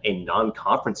in a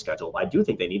non-conference schedule. I do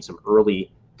think they need some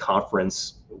early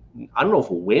conference. I don't know if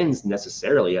wins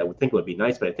necessarily. I would think it would be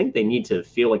nice, but I think they need to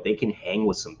feel like they can hang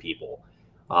with some people.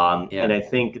 And I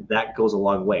think that goes a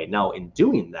long way. Now, in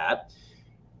doing that,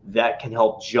 that can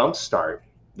help jumpstart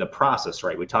the process,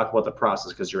 right? We talk about the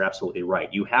process because you're absolutely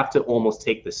right. You have to almost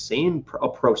take the same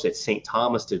approach that St.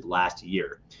 Thomas did last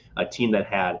year, a team that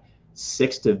had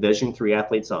 6 Division III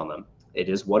athletes on them. It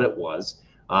is what it was.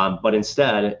 But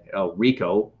instead,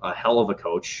 Rico, a hell of a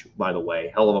coach, by the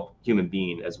way, hell of a human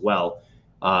being as well,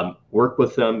 worked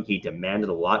with them. He demanded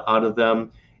a lot out of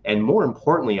them. And more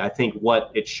importantly, I think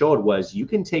what it showed was you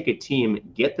can take a team,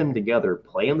 get them together,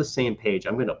 play on the same page.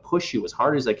 I'm going to push you as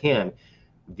hard as I can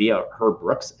via Herb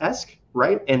Brooks-esque,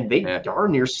 right? And they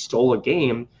darn near stole a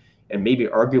game, and maybe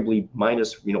arguably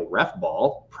minus, ref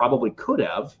ball, probably could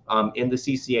have in the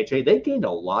CCHA. They gained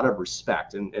a lot of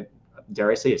respect. And dare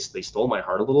I say, they stole my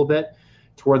heart a little bit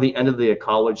toward the end of the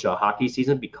college hockey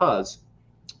season because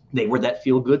they were that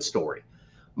feel-good story.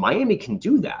 Miami can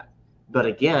do that. But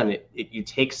again, it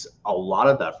takes a lot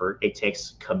of effort. It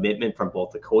takes commitment from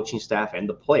both the coaching staff and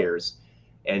the players.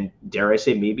 And dare I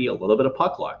say, maybe a little bit of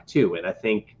puck luck too. And I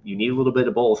think you need a little bit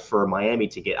of both for Miami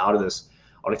to get out of this,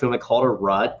 I don't know if you want to call it a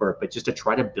rut, but just to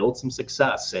try to build some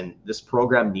success. And this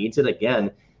program needs it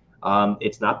again.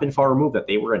 It's not been far removed that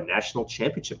they were a national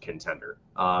championship contender.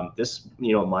 This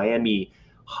Miami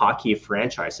hockey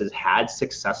franchise has had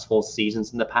successful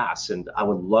seasons in the past, and I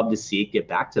would love to see it get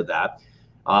back to that.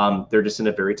 They're just in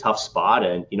a very tough spot,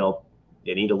 and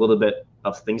they need a little bit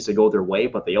of things to go their way,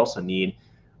 but they also need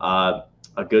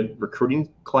a good recruiting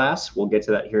class. We'll get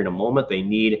to that here in a moment. They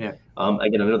need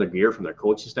again another gear from their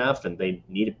coaching staff, and they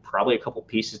need probably a couple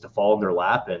pieces to fall in their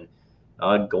lap and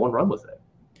go and run with it.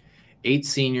 8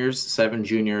 seniors, 7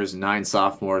 juniors, 9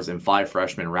 sophomores, and 5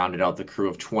 freshmen rounded out the crew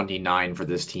of 29 for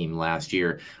this team last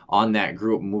year. On that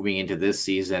group moving into this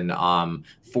season,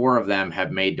 4 of them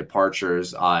have made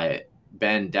departures.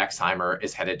 Ben Dexheimer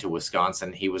is headed to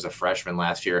Wisconsin. He was a freshman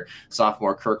last year.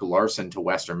 Sophomore Kirk Larson to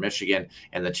Western Michigan.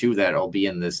 And the 2 that will be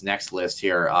in this next list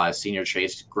here, senior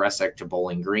Chase Gressick to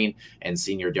Bowling Green and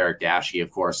senior Derek Daschke, of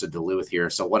course, to Duluth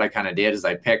here. So what I kind of did is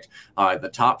I picked the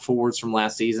top forwards from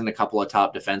last season, a couple of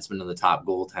top defensemen, and the top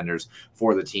goaltenders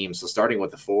for the team. So starting with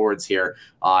the forwards here,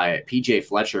 PJ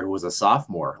Fletcher, who was a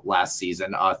sophomore last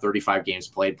season, 35 games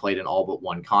played in all but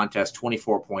 1 contest,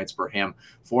 24 points for him,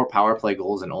 4 power play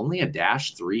goals, and only a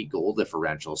 -3 goal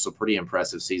differential. So pretty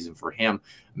impressive season for him.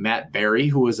 Matt Berry,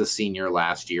 who was a senior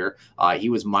last year, he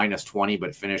was -20,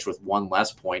 but finished with 1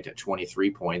 less point at 23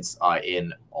 points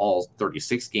in all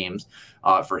 36 games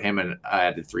for him, and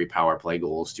added 3 power play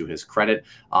goals to his credit.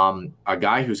 A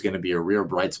guy who's going to be a real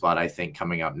bright spot, I think,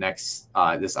 coming up next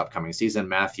this upcoming season,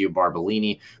 Matthew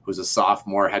Barbolini, who's a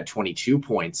sophomore, had 22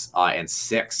 points and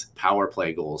 6 power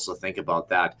play goals. So think about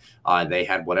that. They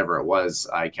had whatever it was.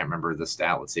 I can't remember the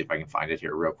stat. Let's see if I can find it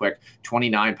here real quick.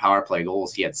 29 power play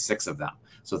goals. He had 6 of them.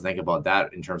 So think about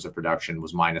that in terms of production,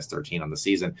 was -13 on the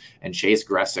season. And Chase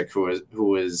Gressick,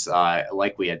 who is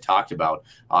like we had talked about,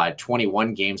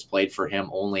 21 games played for him,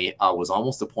 only was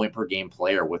almost a point per game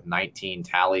player with 19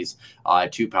 tallies,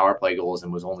 2 power play goals,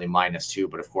 and was only -2.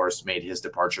 But of course, made his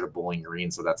departure to Bowling Green,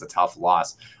 so that's a tough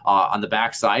loss. On the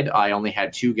backside, I only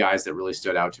had 2 guys that really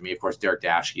stood out to me. Of course, Derek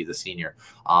Daschke, the senior.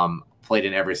 Played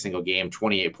in every single game,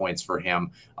 28 points for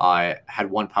him, had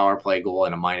 1 power play goal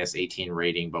and a -18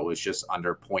 rating, but was just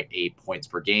under 0.8 points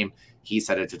per game. He's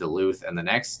headed to Duluth. And the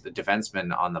next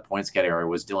defenseman on the points category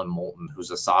was Dylan Moulton,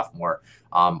 who's a sophomore,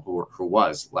 who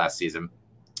was last season.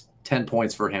 10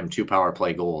 points for him, 2 power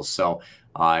play goals. So,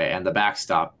 and the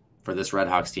backstop for this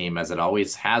Redhawks team, as it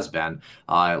always has been,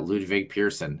 Ludwig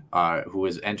Pearson, who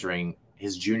is entering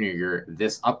his junior year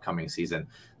this upcoming season.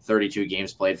 32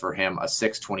 games played for him, a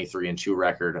 6.23-2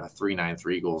 record, a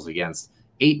 3.93 goals against,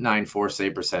 8.94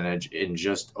 save percentage in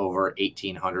just over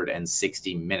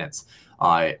 1,860 minutes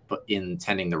in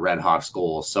tending the Redhawks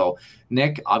goals. So,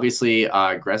 Nick, obviously,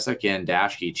 Gressick and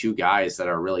Daschke, 2 guys that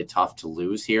are really tough to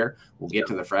lose here. We'll get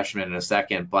to the freshmen in a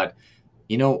second, but,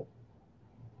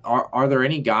 Are there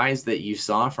any guys that you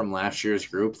saw from last year's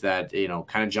group that,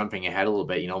 kind of jumping ahead a little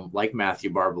bit, like Matthew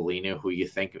Barbolini, who you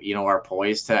think, are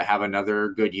poised to have another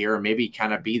good year, or maybe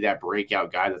kind of be that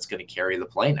breakout guy that's going to carry the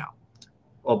play now?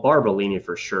 Well, Barbolini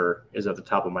for sure is at the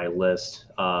top of my list.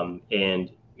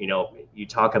 And, you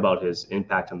talk about his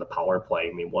impact on the power play.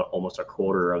 I mean, almost a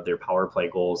quarter of their power play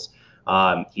goals.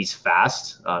 He's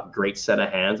fast, great set of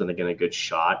hands, and again, a good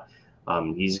shot.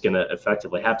 He's going to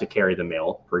effectively have to carry the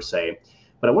mail per se.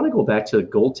 But I want to go back to the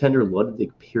goaltender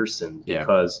Ludwig Pearson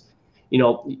because,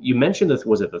 you mentioned this,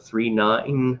 was it the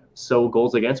 3.9 so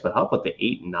goals against, but how about the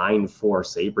 8.94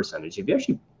 save percentage? If you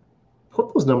actually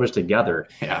put those numbers together,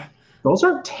 those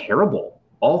aren't terrible,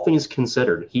 all things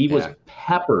considered. He was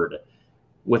peppered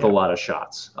with a lot of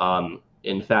shots.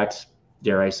 In fact,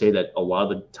 dare I say that a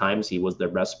lot of the times he was the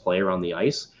best player on the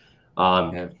ice.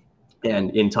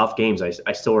 And in tough games,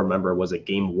 I still remember, was it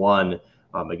game 1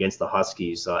 against the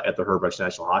Huskies at the Redhawks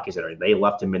National Hockey Center? They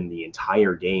left him in the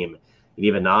entire game. And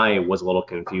even I was a little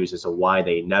confused as to why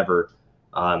they never,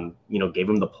 gave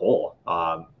him the pull.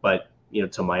 But,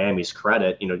 to Miami's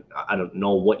credit, I don't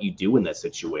know what you do in that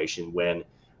situation when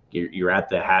you're at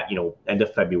the end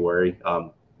of February.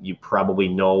 You probably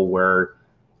know where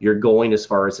you're going as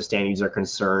far as the standings are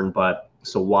concerned, but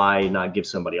so why not give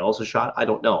somebody else a shot? I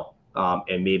don't know.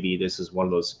 And maybe this is one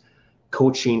of those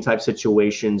coaching type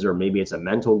situations, or maybe it's a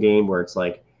mental game where it's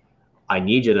like, I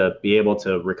need you to be able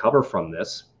to recover from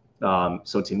this.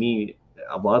 So to me,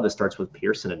 a lot of this starts with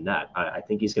Pearson and net. I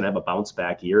think he's going to have a bounce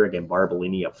back year. Again,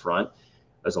 Barbolini up front.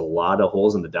 There's a lot of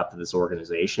holes in the depth of this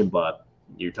organization, but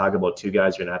you're talking about two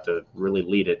guys you're going to have to really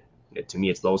lead it. To me,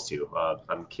 it's those two.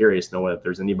 I'm curious to know if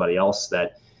there's anybody else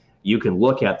that you can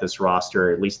look at this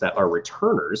roster, at least that are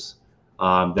returners,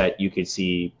 that you could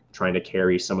see trying to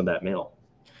carry some of that mail.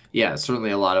 Yeah,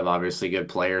 certainly a lot of obviously good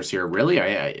players here. Really,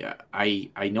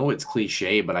 I know it's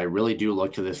cliche, but I really do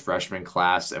look to this freshman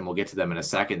class, and we'll get to them in a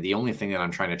second. The only thing that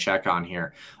I'm trying to check on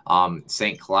here,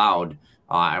 St. Cloud,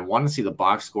 I want to see the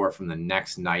box score from the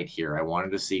next night here. I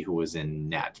wanted to see who was in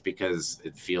net because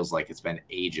it feels like it's been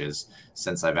ages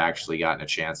since I've actually gotten a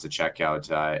chance to check out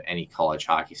any college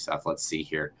hockey stuff. Let's see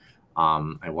here.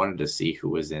 I wanted to see who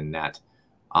was in net.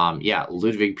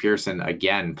 Ludwig Pearson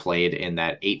again played in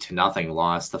that 8-0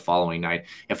 loss the following night.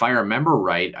 If I remember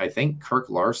right, I think Kirk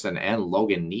Larson and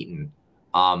Logan Neaton.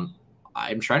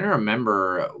 I'm trying to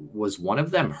remember, was one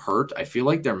of them hurt? I feel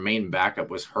like their main backup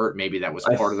was hurt. Maybe that was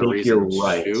part of the reason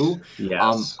right. too.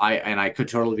 Yes. I could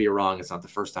totally be wrong. It's not the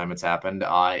first time it's happened.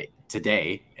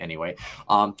 Today anyway.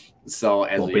 So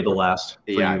as won't be the last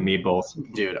for you and me both,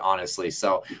 dude, honestly.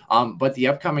 So, but the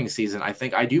upcoming season, I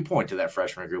think I do point to that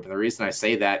freshman group. And the reason I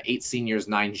say that, 8 seniors,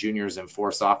 9 juniors, and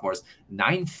 4 sophomores,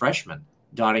 9 freshmen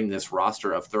dotting this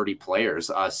roster of 30 players,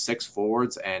 6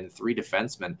 forwards and 3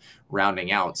 defensemen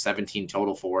rounding out, 17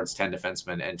 total forwards, 10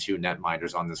 defensemen, and 2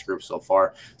 netminders on this group so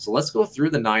far. So let's go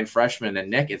through the 9 freshmen. And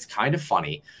Nick, it's kind of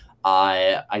funny.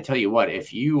 I tell you what,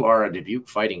 if you are a Dubuque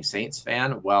Fighting Saints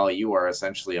fan, well, you are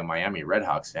essentially a Miami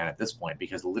Redhawks fan at this point,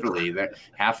 because literally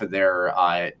half of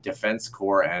their defense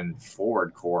core and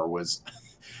forward core was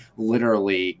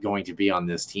literally going to be on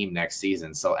this team next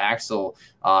season. So Axel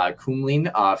Kumlin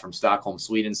from Stockholm,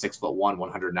 Sweden, 6'1",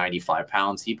 195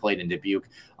 pounds. He played in Dubuque.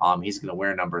 He's going to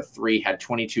wear number 3, had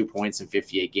 22 points in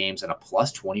 58 games and a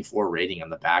plus 24 rating on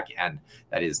the back end.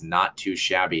 That is not too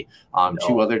shabby. No.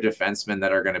 2 other defensemen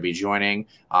that are going to be joining.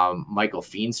 Michael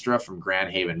Feenstra from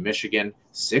Grand Haven, Michigan,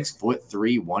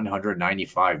 6'3",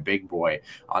 195, big boy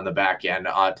on the back end,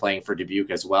 playing for Dubuque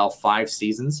as well. 5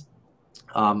 seasons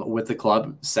with the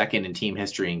club, second in team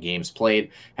history in games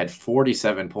played, had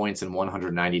 47 points in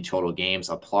 190 total games,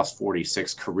 a plus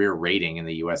 46 career rating in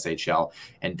the USHL,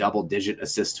 and double-digit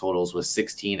assist totals with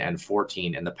 16 and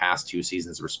 14 in the past 2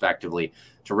 seasons, respectively.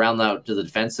 To round out to the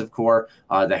defensive core,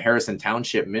 the Harrison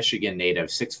Township, Michigan native,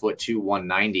 6'2",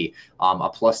 190, a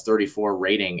plus 34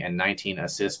 rating and 19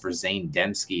 assists for Zane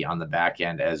Dembski on the back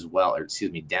end as well. Or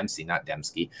excuse me, Dempsey, not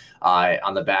Dembski,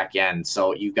 on the back end.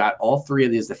 So you've got all 3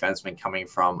 of these defensemen coming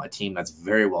from a team that's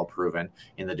very well proven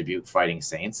in the Dubuque Fighting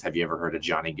Saints. Have you ever heard of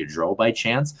Johnny Gaudreau by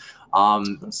chance?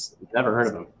 Never heard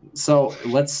of him. So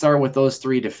let's start with those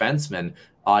 3 defensemen.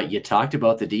 You talked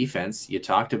about the defense. You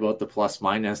talked about the plus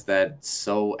minus that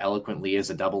so eloquently is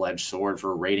a double-edged sword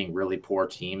for rating really poor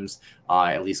teams,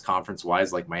 at least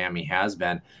conference-wise, like Miami has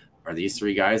been. Are these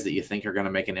 3 guys that you think are going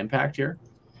to make an impact here?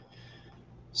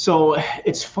 So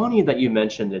it's funny that you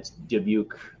mentioned it's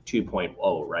Dubuque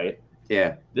 2.0, right?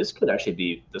 Yeah. This could actually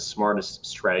be the smartest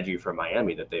strategy for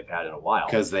Miami that they've had in a while.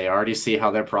 Because they already see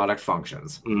how their product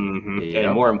functions. Mm-hmm. Yep.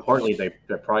 And more importantly,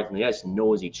 their product and the ice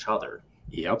knows each other.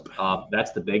 Yep.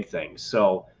 That's the big thing.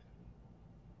 So,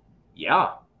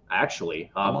 yeah,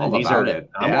 actually. I'm all about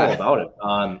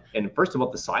it. And first of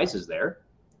all, the size is there.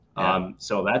 Yeah.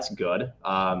 So that's good.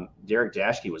 Derek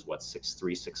Dashke was,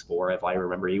 6'3", 6'4", if I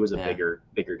remember. He was a bigger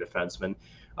defenseman.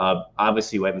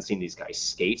 Obviously, we haven't seen these guys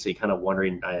skate, so you're kind of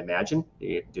wondering, I imagine,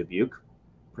 Dubuque,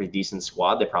 pretty decent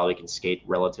squad. They probably can skate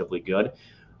relatively good.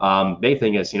 Big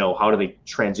thing is, how do they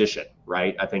transition,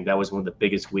 right? I think that was one of the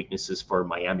biggest weaknesses for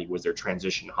Miami was their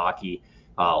transition hockey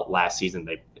last season.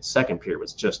 The second period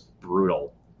was just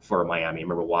brutal for Miami. I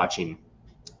remember watching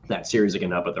that series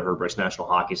again up at the Redhawks National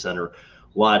Hockey Center.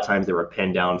 A lot of times they were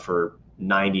pinned down for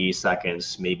 90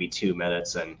 seconds, maybe 2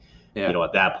 minutes. And,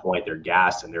 at that point, they're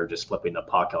gassed and they're just flipping the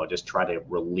puck out, just try to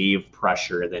relieve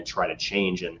pressure and then try to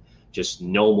change. And just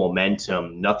no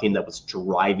momentum, nothing that was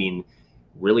driving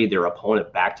really their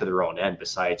opponent back to their own end,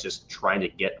 besides just trying to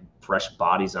get fresh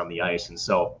bodies on the ice. And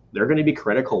so they're going to be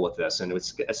critical with this, and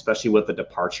it's especially with the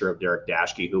departure of Derek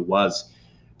Dashke, who was,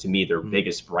 to me, their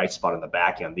biggest bright spot in the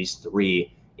back end. These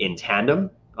three in tandem,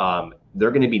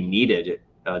 they're going to be needed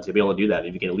to be able to do that.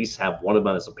 If you can at least have one of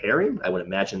them as a pairing, I would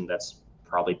imagine that's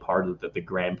probably part of the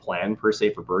grand plan, per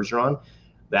se, for Bergeron.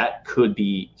 That could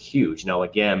be huge. Now,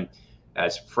 again,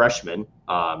 as freshmen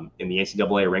in the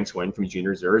NCAA ranks going from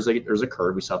juniors, there's a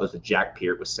curve. We saw this with Jack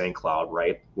Peart with St. Cloud,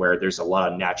 right, where there's a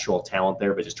lot of natural talent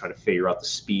there, but just trying to figure out the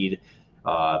speed,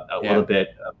 a little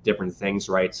bit of different things,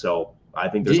 right? So I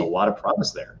think there's a lot of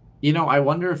promise there. I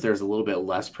wonder if there's a little bit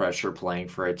less pressure playing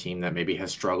for a team that maybe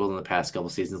has struggled in the past couple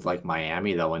seasons like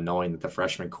Miami, though, and knowing that the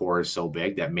freshman core is so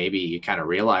big that maybe you kind of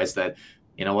realize that,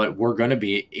 you know what, we're going to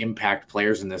be impact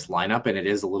players in this lineup, and it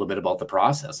is a little bit about the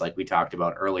process, like we talked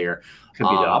about earlier. Could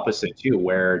be the opposite too,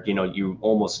 where you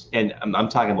almost, and I'm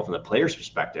talking about from the player's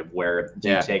perspective, where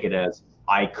you take it as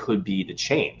I could be the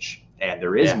change, and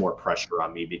there is more pressure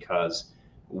on me because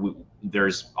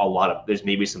there's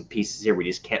maybe some pieces here we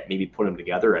just can't maybe put them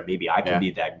together, and maybe I can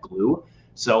be that glue.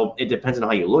 So it depends on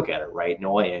how you look at it, right,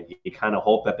 Noah? And you kind of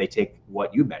hope that they take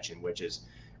what you mentioned, which is,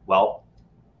 well,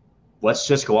 let's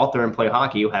just go out there and play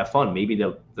hockey, have fun. Maybe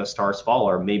the stars fall,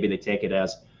 or maybe they take it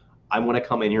as, I want to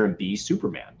come in here and be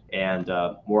Superman. And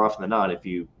more often than not, if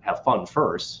you have fun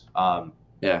first,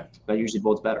 that usually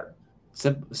bodes better.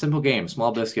 Simple game,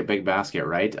 small biscuit, big basket,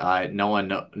 right? No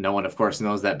one, of course,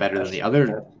 knows that better than the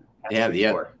other.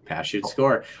 Pass, shoot,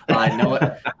 score.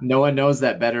 No one knows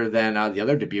that better than the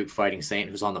other Dubuque Fighting Saint,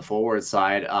 who's on the forward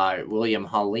side, William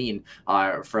Hallin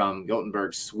from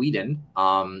Gothenburg, Sweden.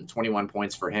 21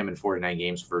 points for him in 49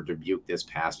 games for Dubuque this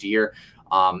past year.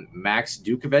 Max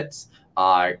Dukovitz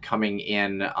coming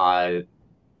in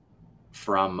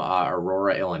from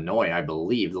Aurora, Illinois, I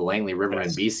believe, the Langley River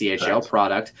and BCHL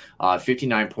product.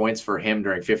 59 points for him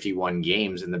during 51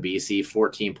 games in the BC,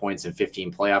 14 points in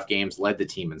 15 playoff games, led the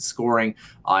team in scoring.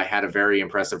 Had a very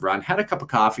impressive run, had a cup of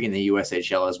coffee in the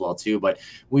USHL as well too, but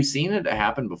we've seen it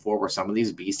happen before where some of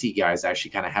these BC guys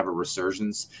actually kind of have a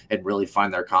resurgence and really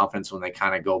find their confidence when they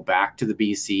kind of go back to the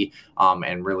BC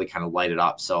and really kind of light it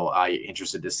up. So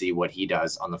interested to see what he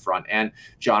does on the front end.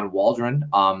 John Waldron,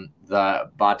 the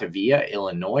Batavia,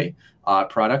 Illinois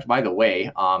product. By the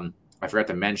way, I forgot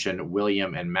to mention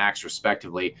William and Max,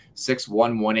 respectively, 6'1",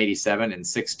 187 and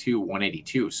 6'2",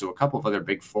 182. So a couple of other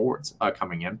big forwards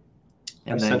coming in.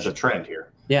 And then sense a trend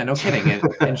here. Yeah, no kidding.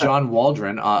 And John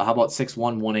Waldron, how about 6'1",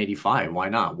 185? Why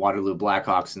not? Waterloo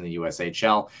Blackhawks in the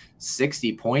USHL,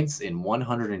 60 points in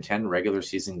 110 regular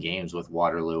season games with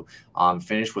Waterloo.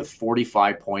 Finished with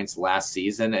 45 points last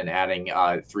season and adding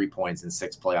 3 points in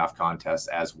 6 playoff contests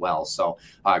as well. So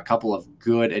a couple of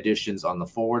good additions on the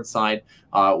forward side.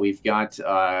 We've got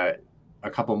a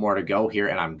couple more to go here,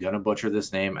 and I'm going to butcher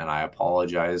this name, and I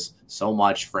apologize so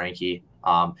much, Frankie.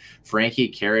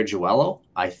 Frankie Caragiuelo,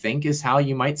 I think is how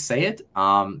you might say it.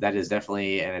 That is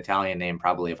definitely an Italian name,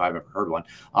 probably, if I've ever heard one.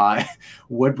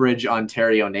 Woodbridge,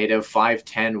 Ontario native,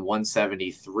 5'10",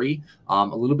 173. A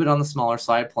little bit on the smaller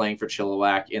side, playing for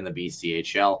Chilliwack in the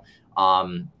BCHL.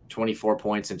 24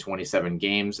 points in 27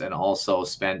 games, and also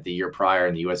spent the year prior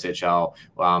in the USHL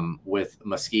with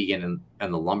Muskegon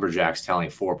and the Lumberjacks, tallying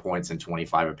 4 points in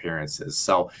 25 appearances.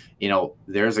 So,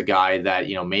 there's a guy that,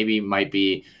 maybe might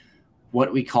be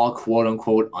what we call quote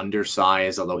unquote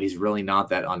undersized, although he's really not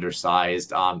that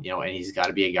undersized. And he's got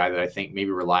to be a guy that I think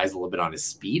maybe relies a little bit on his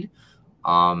speed.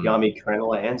 Yami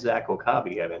Krenala and Zach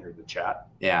Okabe have entered the chat.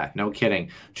 Yeah, no kidding.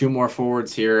 2 more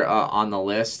forwards here on the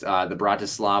list. The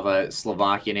Bratislava,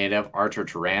 Slovakia native, Artur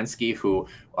Taransky, who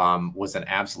was an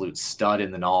absolute stud in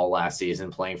the NAL last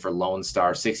season, playing for Lone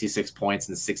Star, 66 points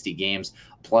in 60 games,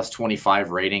 plus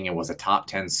 25 rating, and was a top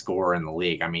 10 scorer in the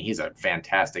league. I mean, he's a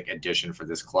fantastic addition for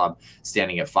this club,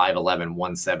 standing at 5'11",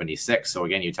 176. So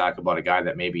again, you talk about a guy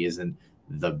that maybe isn't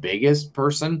the biggest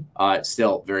person,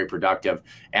 still very productive,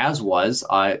 as was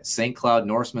St. Cloud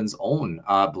Norseman's own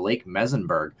Blake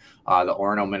Mesenberg, the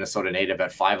Orono, Minnesota native,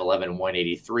 at 5'11",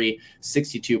 183,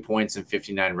 62 points in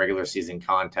 59 regular season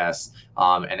contests,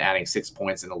 and adding 6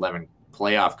 points in 11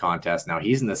 playoff contests. Now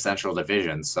he's in the Central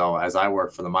Division, so as I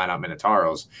work for the Minot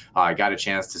Minotauros, I got a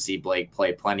chance to see Blake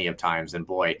play plenty of times, and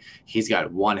boy, he's got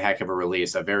one heck of a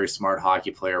release, a very smart hockey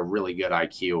player, really good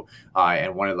IQ,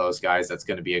 and one of those guys that's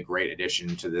going to be a great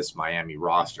addition to this Miami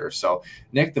roster. So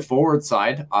Nick, the forward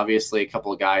side, obviously a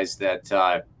couple of guys that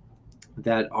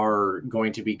are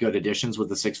going to be good additions with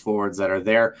the 6 forwards that are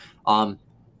there.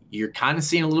 You're kind of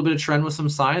seeing a little bit of trend with some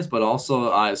size, but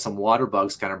also some water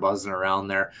bugs kind of buzzing around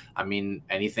there. I mean,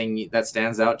 anything that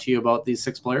stands out to you about these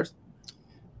 6 players?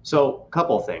 So a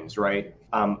couple of things, right?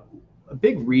 A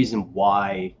big reason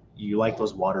why you like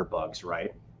those water bugs,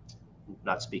 right?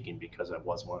 Not speaking because I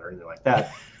was one or anything like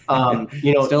that.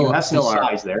 You know, you have some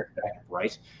size there,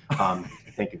 right?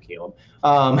 Thank you, Caleb.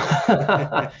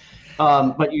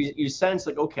 But you sense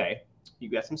like, okay, you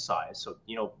got some size. So,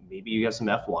 you know, maybe you got some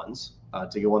F1s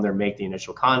to go in there, make the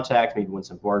initial contact, maybe win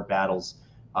some board battles.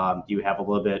 You have a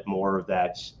little bit more of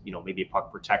that, you know, maybe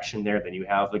puck protection there than you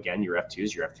have, again, your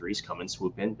F2s, your F3s come and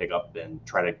swoop in, pick up, and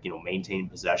try to, you know, maintain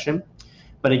possession.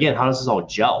 But again, how does this all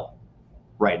gel?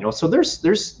 Right. No, so there's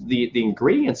the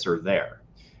ingredients are there.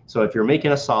 So if you're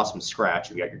making a sauce from scratch,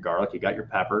 you got your garlic, you got your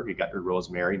pepper, you got your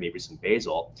rosemary, maybe some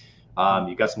basil,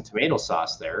 you got some tomato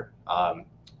sauce there.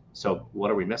 So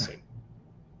what are we missing?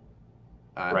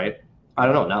 Right? I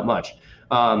don't know, not much.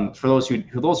 For those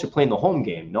who play in the home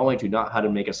game, not only do not how to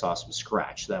make a sauce from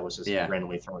scratch, that was just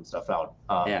randomly throwing stuff out.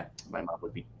 My mom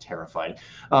would be terrified.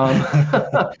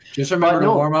 Just remember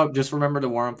to warm up. Just remember to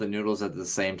warm up the noodles at the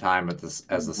same time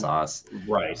as the sauce.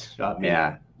 Right.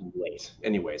 Late.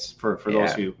 Anyways, for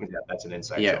those who, that's an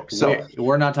inside joke. So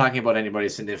we're not talking about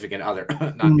anybody's significant other.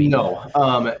 Not me. No.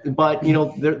 But you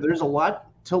know, there's a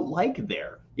lot to like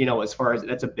there. You know, as far as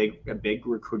that's a big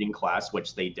recruiting class,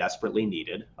 which they desperately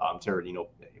needed to, you know,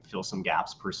 fill some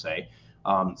gaps per se.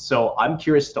 So I'm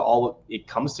curious to all it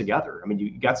comes together. I mean, you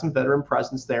got some veteran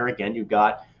presence there. Again, you've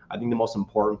got, I think the most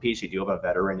important piece, you do have a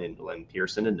veteran in Lynn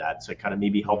Pearson and that to kind of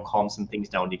maybe help calm some things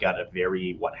down. You got a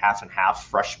very, half and half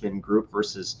freshman group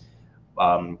versus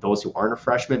those who aren't a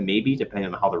freshman, maybe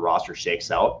depending on how the roster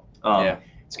shakes out.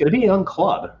 It's going to be a young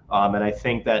club. And I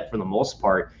think that for the most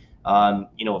part,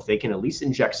 you know, if they can at least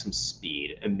inject some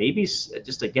speed and maybe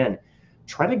just, again,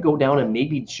 try to go down and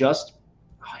maybe just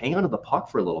hang on to the puck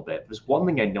for a little bit. There's one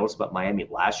thing I noticed about Miami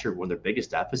last year, one of their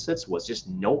biggest deficits was just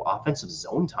no offensive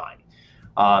zone time.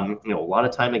 You know, a lot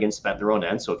of time against spent in their own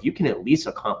end. So if you can at least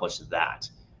accomplish that,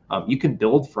 you can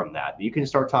build from that. You can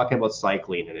start talking about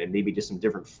cycling and maybe just some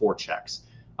different forechecks.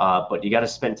 But you got to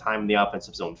spend time in the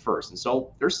offensive zone first. And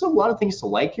so there's a lot of things to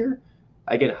like here.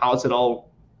 Again, how's it all,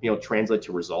 you know, translate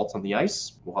to results on the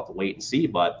ice? We'll have to wait and see.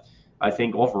 But I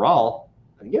think overall,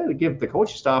 again, to give the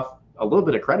coaching staff a little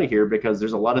bit of credit here because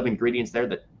there's a lot of ingredients there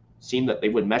that seem that they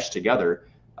would mesh together.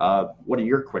 What are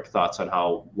your quick thoughts on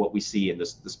what we see in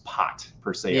this pot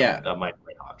per se of my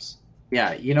Redhawks?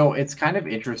 Yeah, you know, it's kind of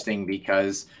interesting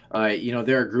because, you know,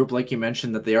 they're a group, like you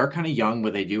mentioned, that they are kind of young,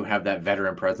 but they do have that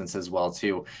veteran presence as well,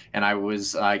 too. And I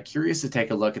was curious to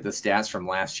take a look at the stats from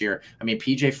last year. I mean,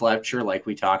 PJ Fletcher, like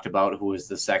we talked about, who was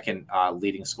the second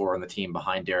leading scorer on the team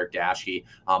behind Derek Daschke,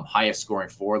 highest scoring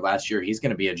forward last year. He's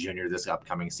going to be a junior this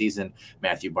upcoming season.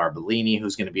 Matthew Barbolini,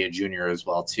 who's going to be a junior as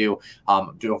well, too.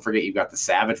 Don't forget, you've got the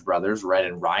Savage brothers, Red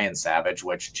and Ryan Savage,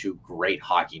 which two great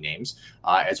hockey names,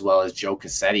 as well as Joe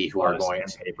Cassetti, who are going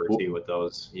to with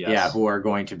those, who are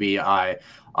going to be a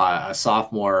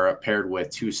sophomore paired with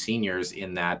two seniors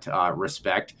in that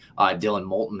respect. Dylan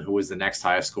Moulton, who is the next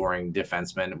highest scoring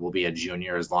defenseman, will be a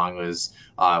junior, as long as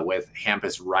with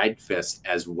Hampus Rydfist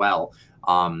as well.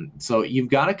 So you've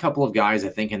got a couple of guys, I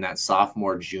think, in that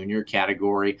sophomore junior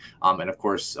category. And of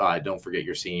course, don't forget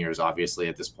your seniors, obviously,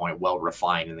 at this point, well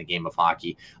refined in the game of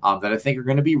hockey, that I think are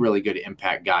going to be really good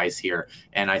impact guys here.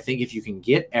 And I think if you can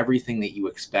get everything that you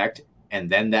expect and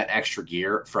then that extra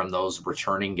gear from those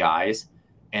returning guys,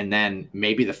 and then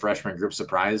maybe the freshman group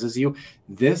surprises you,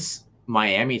 this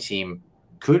Miami team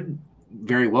could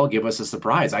very well give us a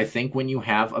surprise. I think when you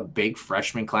have a big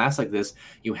freshman class like this,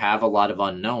 you have a lot of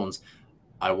unknowns.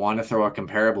 I want to throw a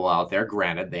comparable out there.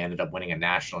 Granted, they ended up winning a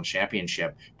national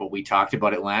championship, but we talked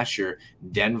about it last year.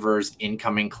 Denver's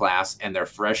incoming class and their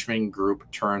freshman group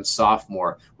turned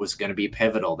sophomore was going to be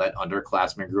pivotal, that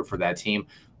underclassmen group for that team.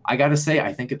 I got to say,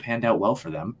 I think it panned out well for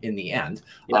them in the end.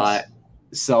 Yes.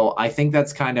 So I think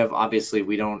that's kind of, obviously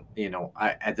we don't, you know,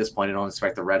 at this point, I don't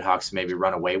expect the Redhawks to maybe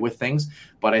run away with things.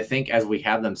 But I think as we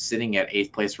have them sitting at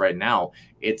 8th place right now,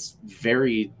 it's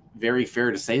very, very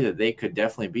fair to say that they could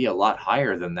definitely be a lot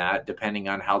higher than that, depending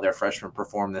on how their freshmen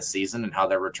perform this season and how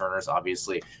their returners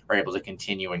obviously are able to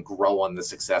continue and grow on the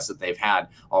success that they've had,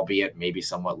 albeit maybe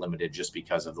somewhat limited just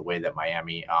because of the way that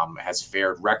Miami has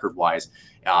fared record-wise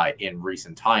in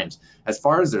recent times. As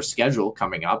far as their schedule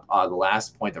coming up, the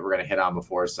last point that we're going to hit on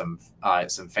before some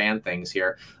fan things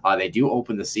here, they do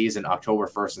open the season October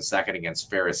 1st and 2nd against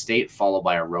Ferris State, followed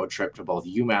by a road trip to both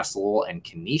UMass Lowell and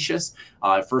Canisius.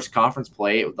 First conference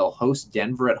play, they'll host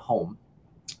Denver at home,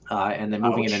 and then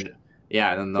moving into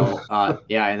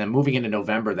moving into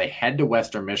November, they head to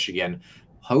Western Michigan.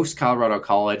 host Colorado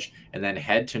College, and then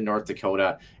head to North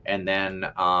Dakota. And then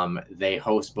they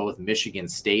host both Michigan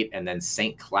State and then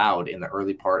St. Cloud in the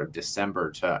early part of December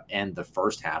to end the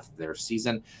first half of their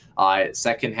season.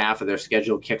 Second half of their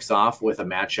schedule kicks off with a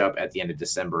matchup at the end of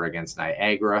December against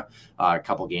Niagara, a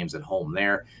couple games at home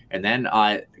there. And then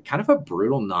kind of a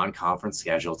brutal non-conference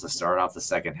schedule to start off the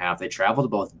second half. They travel to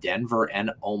both Denver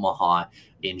and Omaha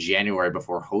in January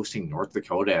before hosting North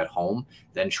Dakota at home,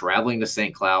 then traveling to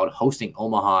St. Cloud, hosting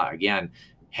Omaha again,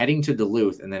 heading to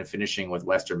Duluth, and then finishing with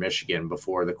Western Michigan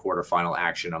before the quarterfinal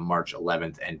action on March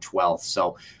 11th and 12th.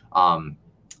 So,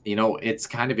 it's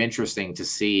kind of interesting to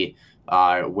see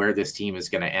where this team is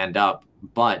going to end up.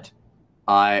 But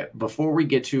before we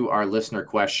get to our listener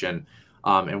question,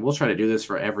 and we'll try to do this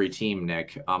for every team,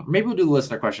 Nick. Maybe we'll do the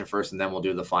listener question first, and then we'll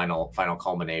do the final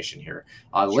culmination here.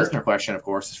 The listener question, of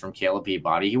course, is from Caleb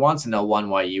Peabody. He wants to know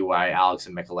why Alex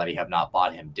and Micheletti have not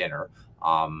bought him dinner.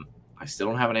 I still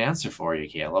don't have an answer for you,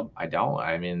 Caleb. I don't.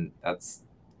 I mean, it's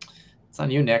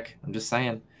on you, Nick. I'm just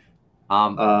saying. Yeah,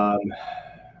 I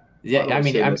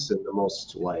mean, I'm the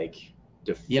most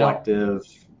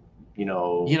deflective.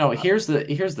 Here's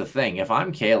the thing. If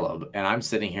I'm Caleb and I'm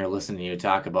sitting here listening to you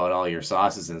talk about all your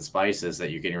sauces and spices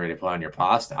that you're getting ready to put on your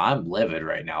pasta, I'm livid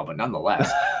right now, but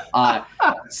nonetheless,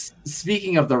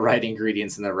 speaking of the right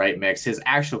ingredients and the right mix, his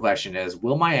actual question is,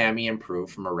 will Miami improve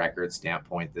from a record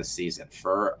standpoint this season?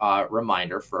 For a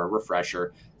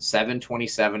refresher,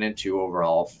 7-27-2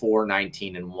 overall,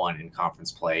 4-19-1 in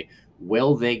conference play.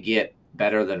 Will they get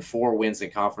better than 4 wins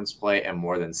in conference play and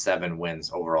more than 7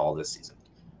 wins overall this season?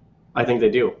 I think they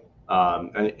do.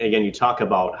 And again, you talk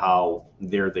about how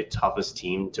they're the toughest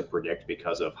team to predict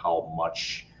because of how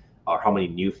much or how many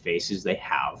new faces they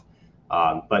have.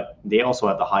 But they also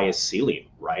have the highest ceiling,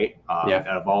 right? Out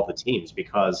of all the teams,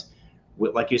 because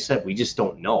like you said, we just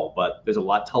don't know, but there's a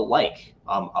lot to like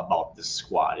about this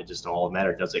squad. It just all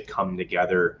matters. Does it come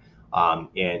together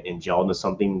and gel into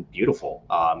something beautiful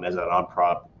as an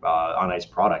on-ice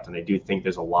product? And I do think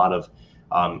there's a lot of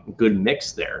good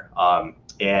mix there.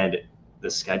 And the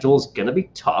schedule is going to be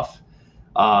tough,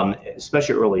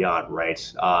 especially early on,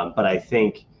 right? But I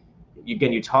think, again,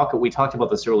 we talked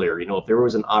about this earlier. If there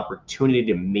was an opportunity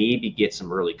to maybe get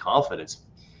some early confidence,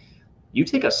 you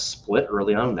take a split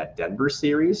early on in that Denver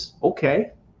series.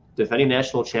 Okay, defending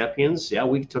national champions. Yeah,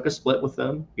 we took a split with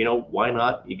them. Why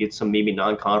not? You get some maybe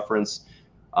non-conference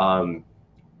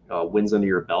wins under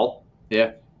your belt.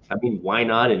 Yeah, I mean, why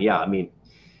not? And yeah, I mean,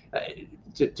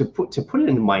 to put it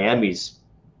in Miami's,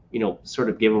 sort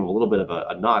of give them a little bit of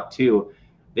a knock too.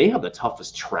 They have the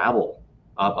toughest travel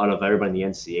out of everybody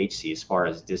in the NCHC as far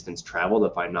as distance traveled,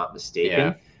 if I'm not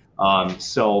mistaken. Yeah.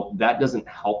 So that doesn't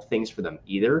help things for them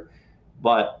either.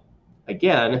 But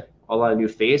again, a lot of new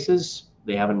faces.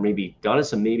 They haven't maybe done it,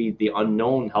 so maybe the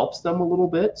unknown helps them a little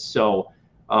bit. So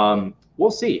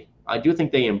we'll see. I do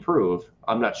think they improve.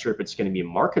 I'm not sure if it's going to be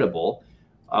marketable.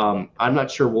 I'm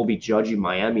not sure we'll be judging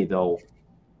Miami, though,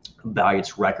 by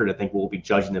its record. I think we'll be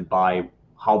judging them by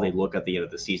how they look at the end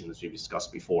of the season, as we've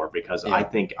discussed before, because I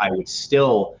think I would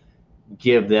still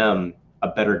give them a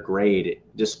better grade,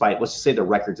 despite, let's just say the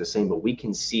record's the same, but we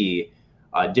can see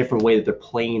a different way that they're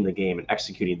playing the game and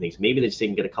executing things. Maybe they just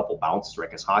didn't get a couple bounces, right?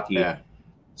 Because hockey,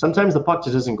 sometimes the puck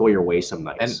just doesn't go your way some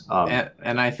nights.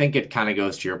 And I think it kind of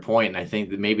goes to your point, and I think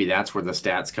that maybe that's where the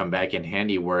stats come back in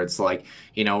handy, where it's like,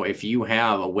 if you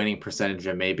have a winning percentage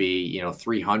of maybe,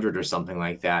 300 or something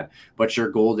like that, but your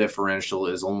goal differential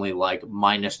is only like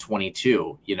minus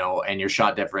 22, and your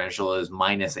shot differential is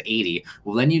minus 80,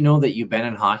 well, then that you've been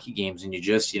in hockey games and you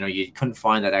just, you couldn't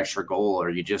find that extra goal, or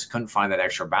you just couldn't find that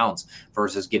extra bounce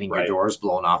versus getting your doors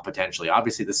blown off potentially.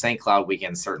 Obviously, the St. Cloud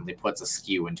weekend certainly puts a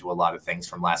skew into a lot of things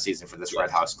from last season for this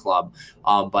Redhawks club,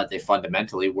 but they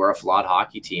fundamentally were a flawed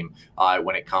hockey team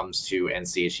when it comes to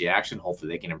NCHC action. Hopefully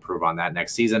they can improve on that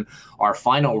next season. Our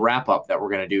final wrap up that we're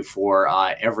going to do for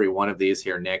every one of these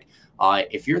here, Nick,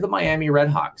 if you're the Miami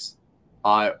Redhawks,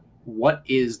 what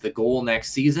is the goal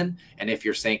next season? And if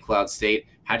you're St. Cloud State,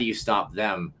 how do you stop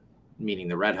them, meaning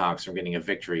the Redhawks, from getting a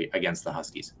victory against the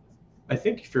Huskies? I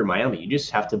think if you're Miami, you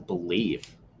just have to believe.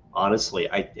 Honestly,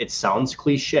 it sounds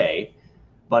cliche,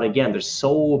 but again, there's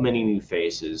so many new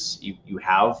faces. You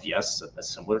have, yes, a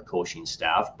similar coaching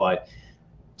staff, but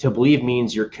to believe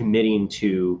means you're committing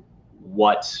to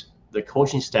what the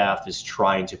coaching staff is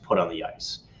trying to put on the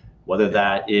ice, whether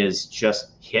that is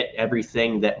just hit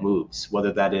everything that moves,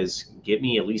 whether that is get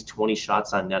me at least 20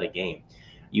 shots on net a game.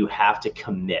 You have to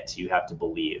commit. You have to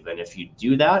believe. And if you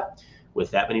do that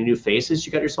with that many new faces,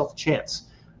 you got yourself a chance.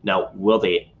 Now, will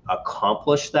they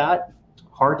accomplish that?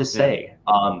 Hard to say.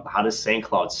 How does St.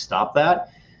 Cloud stop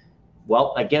that?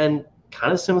 Well, again,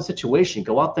 kind of similar situation.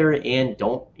 Go out there and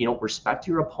don't, respect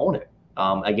your opponent.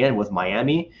 Again, with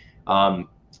Miami,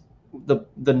 the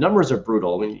numbers are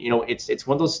brutal. I mean, it's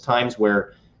one of those times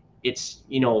where it's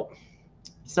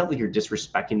not like you're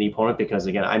disrespecting the opponent, because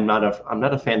again, I'm not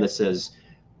a fan that says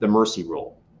the mercy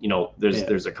rule.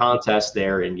 There's a contest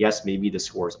there, and yes, maybe the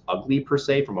score is ugly per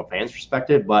se from a fan's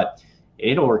perspective, but it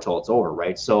ain't over till it's over,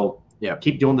 right? So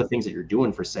keep doing the things that you're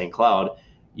doing for St. Cloud.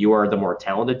 You are the more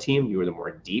talented team. You are the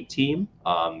more deep team.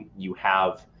 You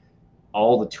have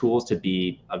all the tools to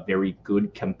be a very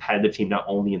good competitive team, not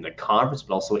only in the conference,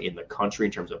 but also in the country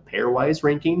in terms of pairwise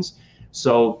rankings.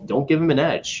 So don't give them an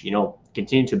edge.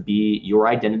 Continue to be your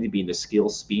identity, being the skill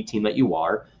speed team that you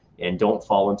are, and don't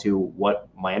fall into what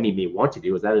Miami may want to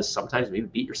do. That is sometimes maybe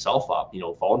beat yourself up,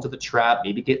 fall into the trap,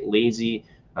 maybe get lazy,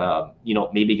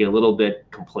 maybe get a little bit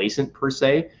complacent per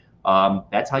se.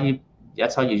 That's how you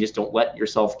just don't let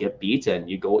yourself get beat, and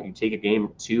you take a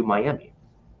game to Miami.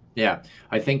 Yeah,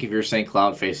 I think if you're St.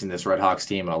 Cloud facing this Redhawks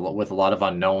team with a lot of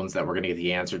unknowns that we're going to get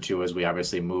the answer to as we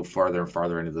obviously move farther and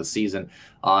farther into the season,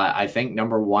 I think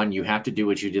number one, you have to do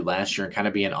what you did last year and kind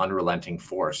of be an unrelenting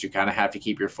force. You kind of have to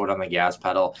keep your foot on the gas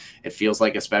pedal. It feels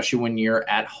like, especially when you're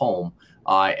at home,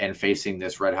 and facing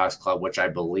this Redhawks club, which I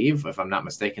believe, if I'm not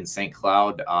mistaken, St.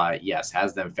 Cloud,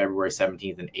 has them February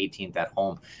 17th and 18th at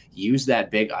home. Use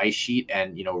that big ice sheet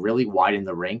and, really widen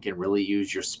the rink and really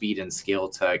use your speed and skill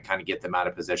to kind of get them out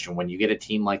of position. When you get a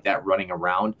team like that running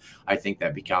around, I think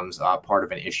that becomes part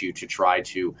of an issue to try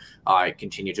to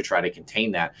continue to try to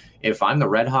contain that. If I'm the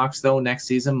Redhawks, though, next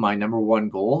season, my number one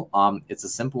goal, it's a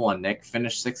simple one, Nick,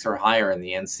 finish 6th or higher in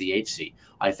the NCHC.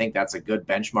 I think that's a good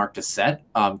benchmark to set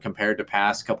compared to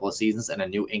past couple of seasons and a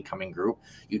new incoming group.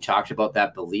 You talked about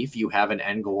that belief. You have an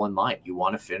end goal in mind. You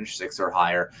want to finish 6th or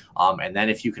higher. And then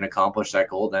if you can accomplish that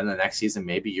goal, then the next season,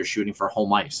 maybe you're shooting for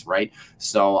home ice, right?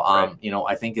 So,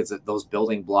 I think it's those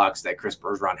building blocks that Chris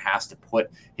Bergeron has to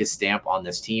put his stamp on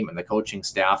this team and the coaching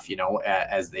staff,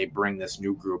 as they bring this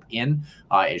new group in.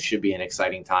 It should be an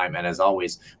exciting time. And as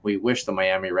always, we wish the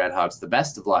Miami Redhawks the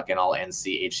best of luck in all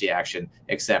NCHC action,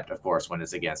 except, of course, when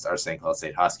it's against our St. Cloud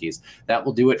State Huskies. That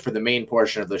will do it for the main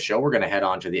portion of the show. We're going to head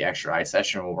on to the Extra Ice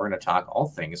session where we're going to talk all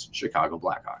things Chicago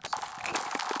Blackhawks.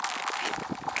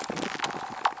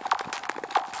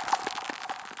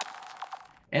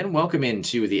 And welcome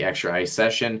into the Extra Ice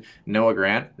session. Noah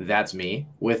Grant, that's me,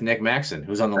 with Nick Maxon,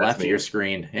 who's on the left of your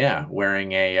screen. Yeah,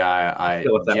 wearing I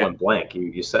feel like that went blank.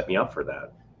 You set me up for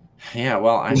that. Yeah,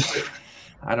 well,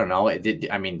 I don't know.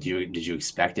 Did you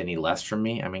expect any less from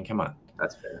me? I mean, come on.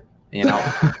 That's fair.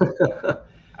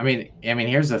 I mean,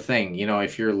 here's the thing.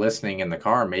 If you're listening in the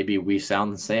car, maybe we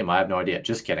sound the same. I have no idea.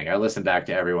 Just kidding. I listened back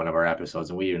to every one of our episodes,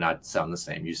 and we do not sound the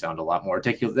same. You sound a lot more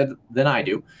articulate than I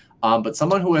do. But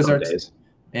someone who has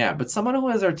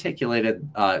articulated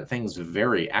things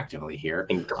very actively here,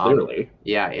 and clearly,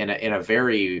 in a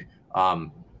very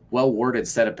well-worded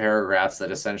set of paragraphs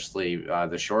that essentially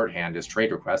the shorthand is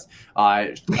trade request.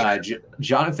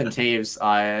 Jonathan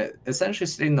Toews essentially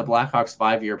stating the Blackhawks'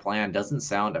 5-year plan doesn't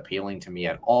sound appealing to me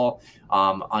at all.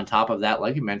 On top of that,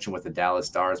 like you mentioned with the Dallas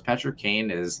Stars, Patrick Kane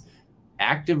is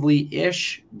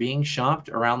actively-ish being shopped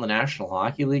around the National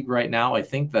Hockey League right now. I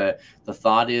think the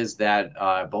thought is that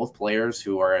both players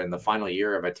who are in the final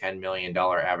year of a $10 million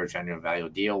average annual value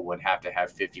deal would have to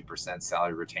have 50%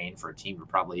 salary retained for a team to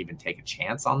probably even take a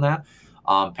chance on that.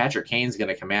 Patrick Kane's going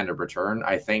to command a return.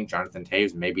 I think Jonathan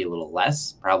Toews maybe a little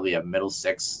less, probably a middle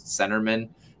six centerman,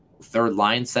 third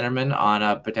line centerman on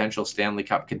a potential Stanley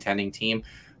Cup contending team.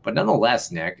 But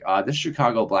nonetheless, Nick, this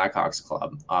Chicago Blackhawks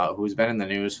club, who's been in the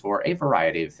news for a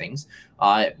variety of things,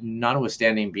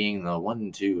 notwithstanding being the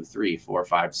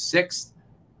 6th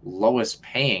lowest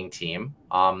paying team,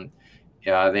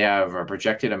 they have a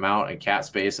projected amount in cap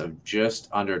space of just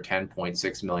under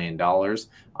 $10.6 million,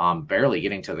 barely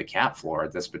getting to the cap floor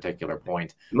at this particular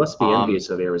point. You must be envious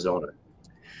of Arizona.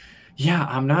 Yeah,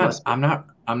 I'm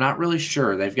not really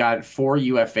sure. They've got 4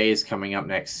 UFAs coming up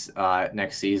next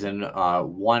season. 1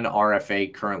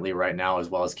 RFA currently right now, as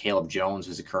well as Caleb Jones,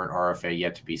 who's a current RFA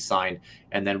yet to be signed,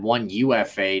 and then 1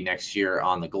 UFA next year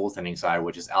on the goaltending side,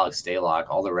 which is Alex Stalock.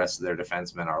 All the rest of their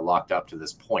defensemen are locked up to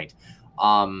this point.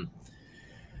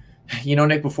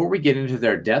 Nick, before we get into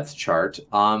their depth chart,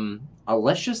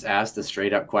 let's just ask the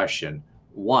straight up question.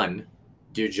 1,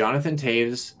 do Jonathan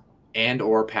Toews and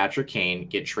or Patrick Kane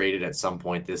get traded at some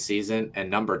point this season? And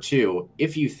number 2,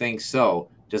 if you think so,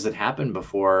 does it happen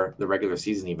before the regular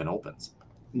season even opens?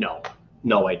 No,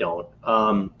 I don't.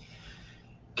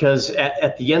 Because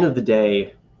at the end of the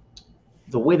day,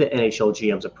 the way that NHL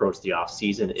GMs approach the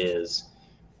offseason is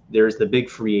there's the big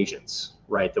free agents,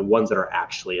 right? The ones that are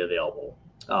actually available.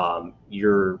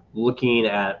 You're looking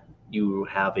at, you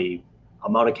have a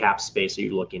amount of cap space that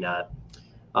you're looking at.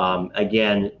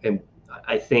 Again, and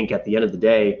I think at the end of the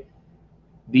day,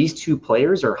 these two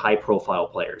players are high-profile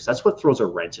players. That's what throws a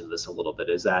wrench into this a little bit,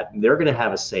 is that they're going to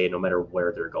have a say no matter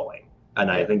where they're going.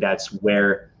 And I think that's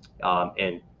where,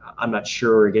 and I'm not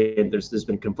sure, again, there's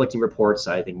been conflicting reports.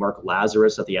 I think Mark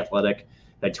Lazarus of The Athletic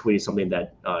had tweeted something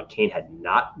that Kane had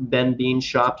not been being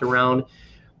shopped around.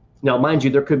 Now, mind you,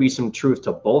 there could be some truth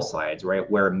to both sides, right?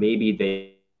 Where maybe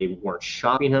they weren't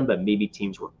shopping him, but maybe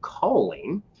teams were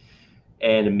calling,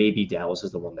 and maybe Dallas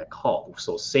is the one that called.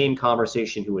 So same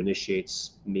conversation, who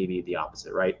initiates, maybe the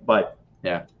opposite, right? But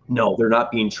no, they're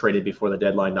not being traded before the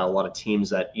deadline. Not a lot of teams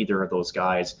that either of those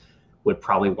guys would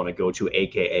probably want to go to,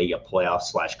 AKA a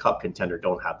playoff/cup contender,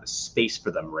 don't have the space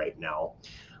for them right now.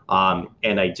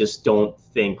 And I just don't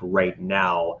think right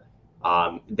now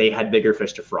they had bigger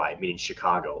fish to fry, meaning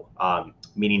Chicago,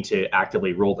 meaning to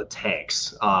actively roll the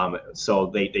tanks. So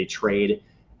they trade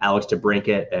Alex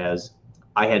DeBrincat, as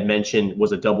I had mentioned,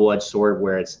 was a double-edged sword,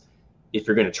 where it's, if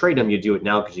you're going to trade him, you do it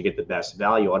now because you get the best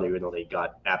value on it, even though they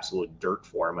got absolute dirt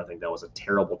for him. I think that was a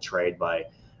terrible trade by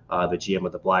the GM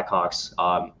of the Blackhawks.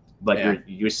 But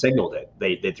you signaled it.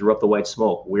 They threw up the white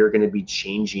smoke. We're going to be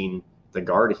changing the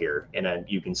guard here. And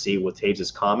you can see with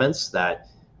Taves' comments that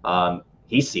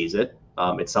he sees it.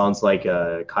 It sounds like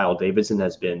Kyle Davidson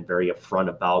has been very upfront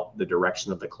about the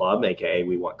direction of the club, AKA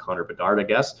we want Connor Bedard, I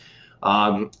guess.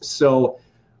 So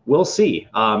we'll see.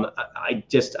 I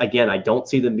don't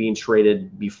see them being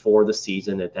traded before the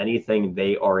season. If anything,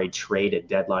 they are a trade at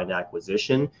deadline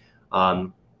acquisition.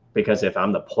 Because if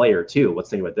I'm the player too, let's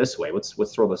think of it this way. Let's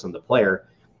throw this on the player,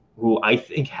 who I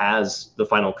think has the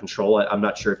final control. I'm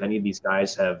not sure if any of these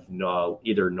guys have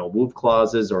either no move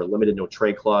clauses or limited no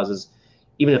trade clauses.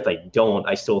 Even if they don't,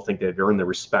 I still think they've earned the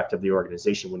respect of the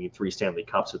organization, winning 3 Stanley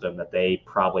Cups with them, that they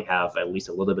probably have at least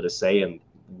a little bit of say in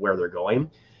where they're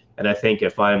going. And I think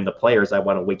if I'm the players, I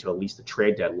want to wait till at least the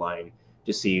trade deadline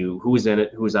to see who's in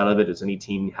it, who's out of it. Does any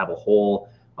team have a hole?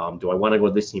 Do I want to go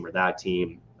to this team or that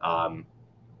team?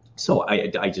 So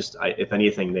I if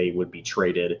anything, they would be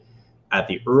traded at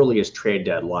the earliest trade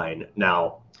deadline.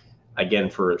 Now, again,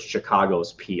 for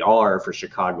Chicago's PR, for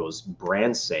Chicago's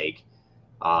brand's sake,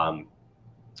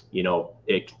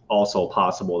 it's also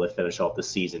possible to finish off the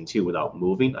season too without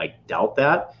moving. I doubt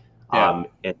that. And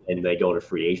they go to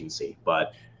free agency.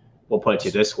 But we'll put it to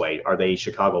you this way: are they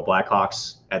Chicago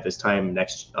Blackhawks at this time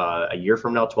next a year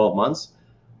from now, 12 months?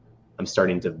 I'm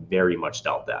starting to very much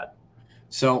doubt that.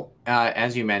 So,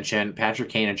 as you mentioned, Patrick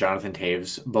Kane and Jonathan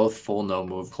Taves, both full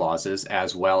no-move clauses,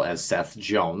 as well as Seth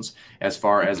Jones. As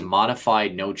far as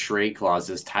modified no-trade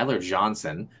clauses, Tyler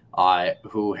Johnson,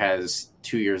 who has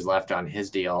 2 years left on his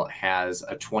deal, has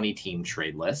a 20-team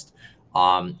trade list.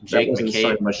 Jake wasn't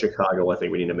signed by Chicago. I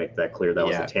think we need to make that clear. That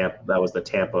was the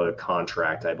Tampa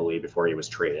contract, I believe, before he was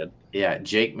traded. Yeah,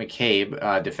 Jake McCabe,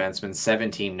 defenseman,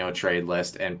 7-team no-trade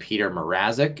list, and Peter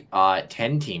Mrazek,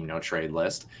 10-team no-trade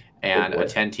list. And a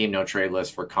 10-team no-trade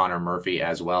list for Connor Murphy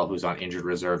as well, who's on injured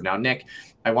reserve. Now, Nick,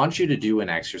 I want you to do an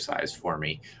exercise for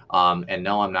me. And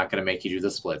no, I'm not going to make you do the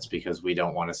splits because we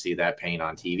don't want to see that pain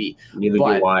on TV. Neither do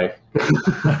I.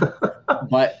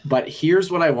 But here's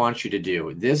what I want you to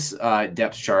do. This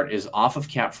depth chart is off of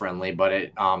Cap Friendly, but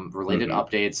it related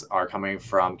updates are coming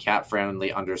from Cap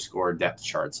Friendly _ depth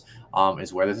charts.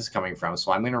 Is where this is coming from.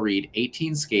 So I'm going to read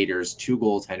 18 skaters, 2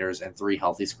 goaltenders, and 3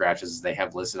 healthy scratches they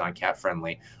have listed on Cap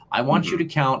Friendly. I want you to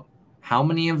count how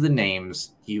many of the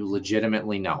names you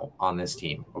legitimately know on this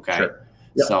team. Okay. Sure.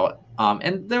 Yep. So,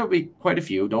 and there will be quite a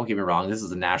few. Don't get me wrong. This is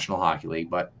the National Hockey League,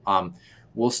 but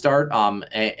we'll start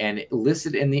and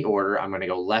listed in the order. I'm going to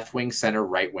go left wing, center,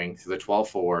 right wing through the 12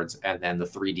 forwards, and then the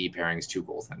 3 D pairings, 2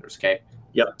 goaltenders. Okay.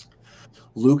 Yep.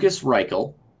 Lucas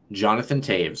Reichel, Jonathan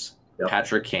Taves, Yep.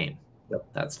 Patrick Kane. Yep.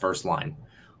 That's first line.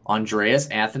 Andreas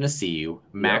Athanasiou,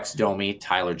 Max Domi,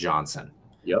 Tyler Johnson.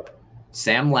 Yep.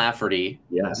 Sam Lafferty,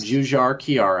 Yes. Jujar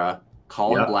Chiara,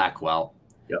 Colin Yep. Blackwell,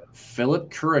 Yep.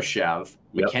 Philip Kurashev,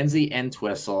 Yep. Mackenzie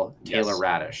Entwistle, Taylor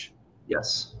Radish.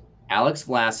 Yes. Alex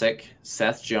Vlasic,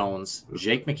 Seth Jones,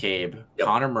 Jake McCabe, Yep.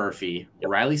 Connor Murphy, Yep.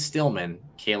 Riley Stillman,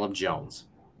 Caleb Jones.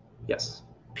 Yes.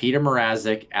 Peter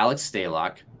Mrazek, Alex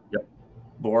Stalock, Yep.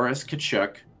 Boris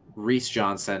Kachuk, Reese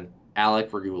Johnson,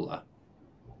 Alec Regula.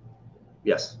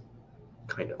 Yes.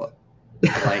 Kind of.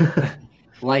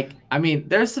 I mean,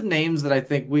 there's some names that I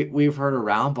think we've heard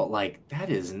around, but that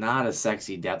is not a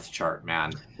sexy depth chart,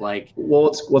 man.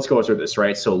 Well, let's go through this,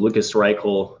 right? So Lucas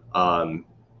Reichel,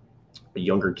 a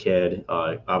younger kid.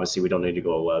 Obviously, we don't need to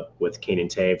go with Kanan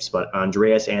Taves, but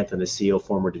Andreas Athanasiou,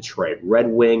 former Detroit Red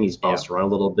Wing. He's bounced around a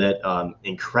little bit.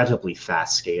 Incredibly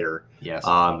fast skater. Yes.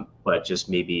 But just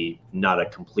maybe not a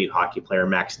complete hockey player.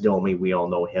 Max Domi, we all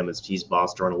know him as he's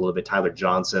bounced around a little bit. Tyler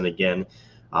Johnson, again,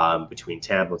 between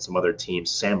Tampa and some other teams.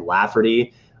 Sam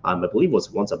Lafferty, I believe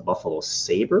was once a Buffalo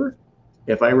Sabre,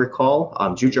 if I recall.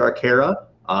 Jujhar Khaira.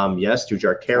 Yes,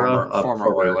 Jujhar Khaira.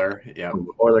 Former Oiler. Yeah.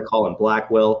 Oiler, Colin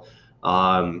Blackwell.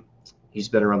 He's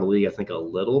been around the league, I think, a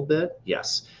little bit.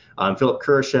 Yes. Philip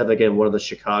Kurashev, again, one of the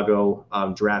Chicago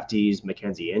draftees.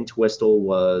 Mackenzie Entwistle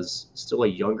was still a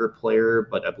younger player,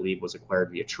 but I believe was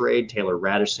acquired via trade. Taylor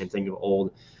Radish, same thing of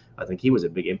old. I think he was a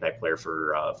big impact player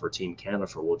for Team Canada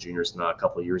for World Juniors a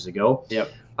couple of years ago. Yep.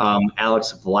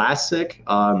 Alex Vlasic,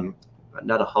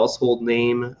 not a household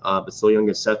name, but still young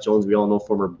as Seth Jones. We all know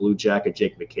former Blue Jacket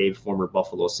Jake McCabe, former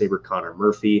Buffalo Sabre Connor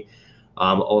Murphy.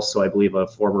 Also, I believe a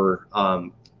former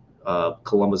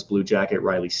Columbus Blue Jacket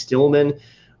Riley Stillman.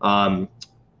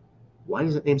 Why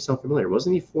does that name sound familiar?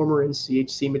 Wasn't he former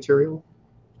NCHC material?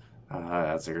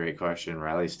 That's a great question.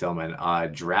 Riley Stillman,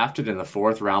 drafted in the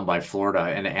 4th round by Florida.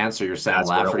 And to answer your Sam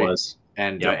Lafferty,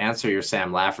 to answer your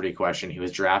Sam Lafferty question, he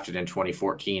was drafted in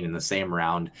 2014 in the same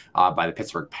round by the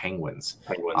Pittsburgh Penguins.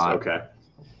 Okay.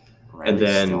 Riley and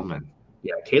then Stillman.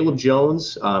 Yeah, Caleb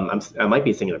Jones. I might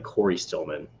be thinking of Corey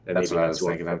Stillman. That's what I was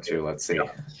thinking of too. Let's see.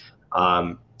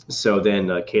 Yeah. So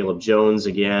then Caleb Jones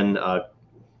again.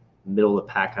 Middle of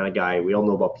the pack kind of guy. We all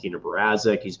know about Peter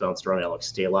Mrazek. He's bounced around.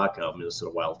 Alex Stalock. Minnesota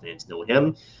Wild fans know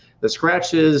him. The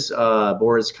scratches,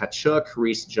 Boris Kachuk,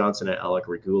 Reese Johnson, and Alec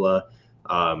Regula.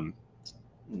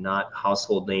 Not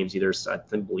household names either. So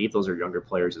I believe those are younger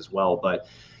players as well. But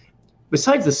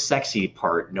besides the sexy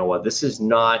part, Noah, this is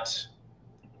not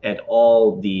at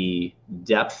all the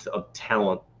depth of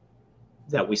talent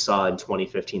that we saw in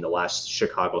 2015, the last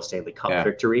Chicago Stanley Cup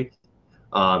victory.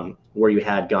 Where you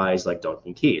had guys like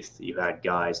Duncan Keith, you had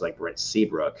guys like Brent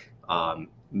Seabrook,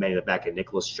 many of the back end,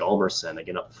 Nicholas Hjalmarsson,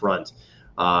 again up front.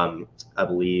 I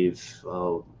believe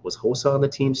was Hossa on the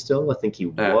team still? I think he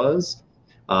was.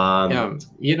 And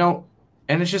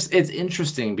it's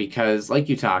interesting because, like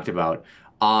you talked about,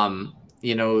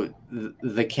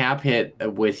 the cap hit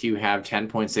with you have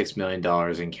 $10.6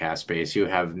 million in cap space. You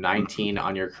have 19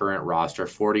 on your current roster,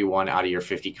 41 out of your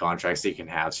 50 contracts that you can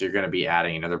have. So you're going to be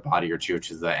adding another body or two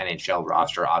to the NHL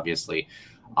roster, obviously.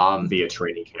 Via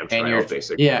training camp trial,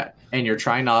 basically. Yeah, and you're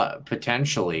trying to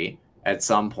potentially, at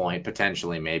some point,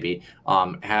 maybe,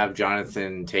 have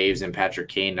Jonathan Taves and Patrick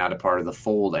Kane not a part of the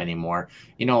fold anymore.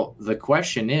 The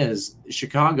question is,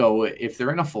 Chicago, if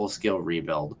they're in a full-scale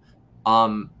rebuild,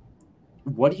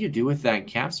 what do you do with that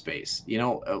cap space?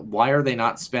 Why are they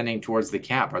not spending towards the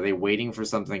cap? Are they waiting for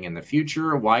something in the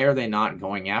future? Why are they not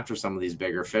going after some of these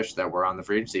bigger fish that were on the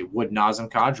free agency? Would Nazem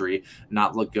Kadri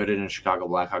not look good in a Chicago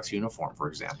Blackhawks uniform, for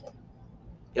example?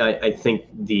 I think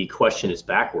the question is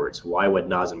backwards. Why would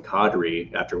Nazem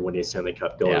Kadri, after winning Stanley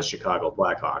Cup, go to the Chicago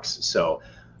Blackhawks? So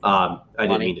I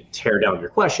didn't mean to tear down your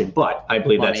question, but I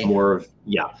believe that's more of,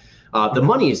 the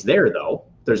money is there, though.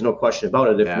 There's no question about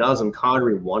it. If Nazem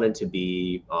Kadri wanted to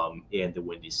be in the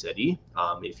Windy City,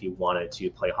 if he wanted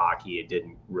to play hockey and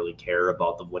didn't really care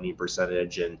about the winning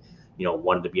percentage and,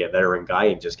 wanted to be a veteran guy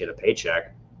and just get a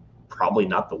paycheck, probably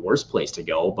not the worst place to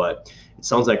go. But it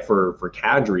sounds like for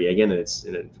Kadri, again,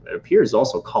 it appears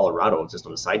also Colorado, just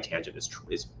on a side tangent,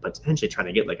 is potentially trying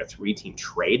to get like a 3-team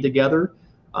trade together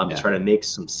to try to make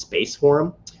some space for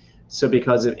him. So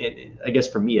because I guess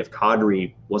for me, if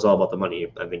Kadri was all about the money,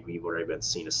 I think we've already been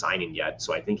seen a signing yet.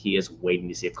 So I think he is waiting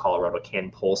to see if Colorado can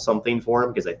pull something for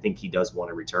him because I think he does want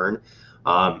to return.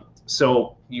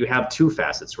 So you have two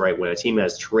facets, right? When a team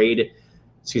has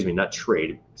not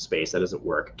trade space, that doesn't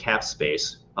work, cap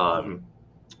space.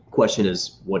 Question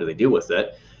is, what do they do with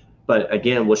it? But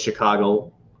again, with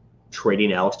Chicago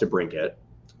trading Alex DeBrincat,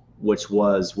 which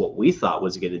was what we thought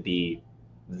was going to be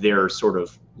their sort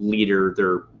of leader,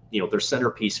 their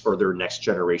centerpiece for their next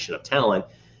generation of talent,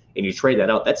 and you trade that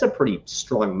out, that's a pretty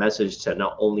strong message to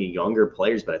not only younger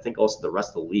players, but I think also the rest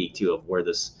of the league too, of where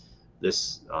this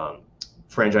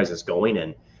franchise is going.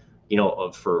 And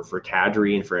for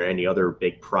Kadri and for any other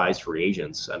big prize free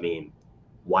agents, I mean,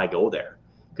 why go there?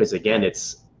 Because again,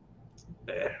 it's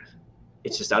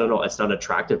just, I don't know, it's not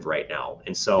attractive right now.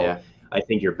 And so I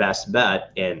think your best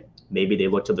bet, and maybe they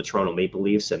look to the Toronto Maple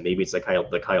Leafs, and maybe it's the Kyle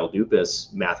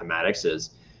Dubas mathematics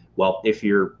is, well, if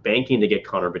you're banking to get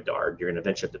Connor Bedard, you're going to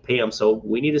eventually have to pay him. So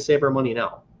we need to save our money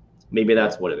now. Maybe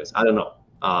that's what it is. I don't know.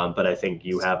 But I think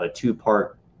you have a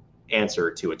 2-part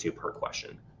answer to a 2-part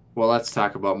question. Well, let's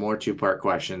talk about more two-part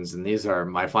questions, and these are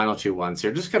my final two ones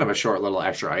here. Just kind of a short little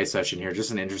extra ice session here,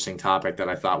 just an interesting topic that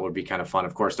I thought would be kind of fun.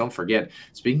 Of course, don't forget,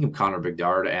 speaking of Connor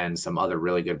Bedard and some other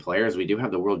really good players, we do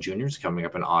have the World Juniors coming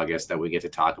up in August that we get to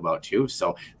talk about too,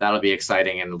 so that'll be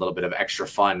exciting and a little bit of extra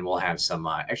fun. We'll have some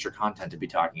extra content to be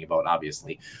talking about,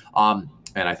 obviously. And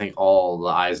I think all the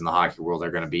eyes in the hockey world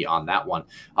are going to be on that one.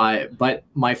 But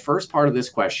my first part of this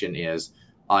question is,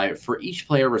 for each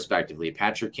player respectively,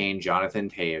 Patrick Kane, Jonathan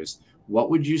Toews, what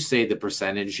would you say the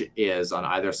percentage is on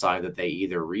either side that they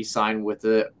either re-sign with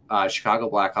the Chicago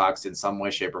Blackhawks in some way,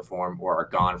 shape, or form, or are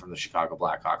gone from the Chicago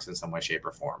Blackhawks in some way, shape,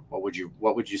 or form? What would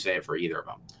you say for either of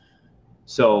them?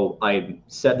 So I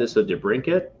said this with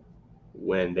DeBrincat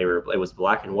when it was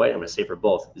black and white. I'm going to say for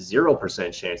both,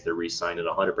 0% chance they're re-signed and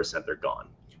 100% they're gone.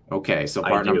 Okay, so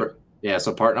part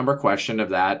number question of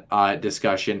that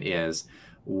discussion is,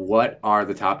 what are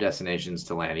the top destinations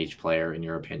to land each player in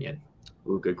your opinion?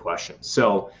 Ooh, good question.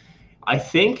 So I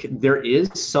think there is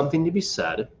something to be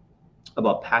said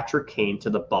about Patrick Kane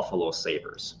to the Buffalo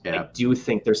Sabres. Yeah. I do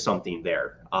think there's something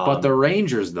there. But the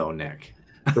Rangers, though, Nick.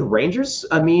 The Rangers,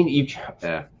 I mean, you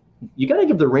got to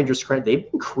give the Rangers credit. They've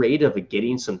been creative at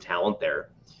getting some talent there.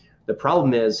 The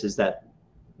problem is that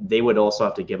they would also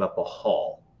have to give up a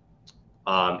haul.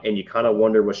 And you kind of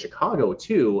wonder with Chicago,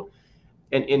 too.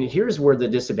 And here's where the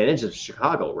disadvantage of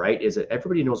Chicago, right, is that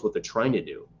everybody knows what they're trying to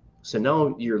do. So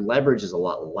now your leverage is a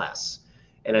lot less.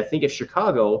 And I think if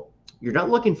Chicago, you're not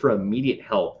looking for immediate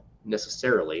help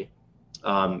necessarily.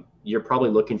 You're probably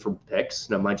looking for picks.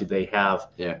 Now, mind you, they have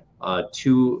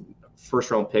 2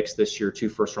 first-round picks this year, 2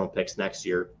 first-round picks next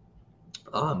year,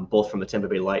 both from the Tampa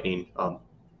Bay Lightning,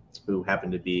 who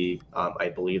happen to be, I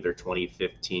believe, their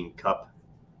 2015 Cup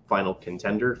final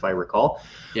contender, if I recall.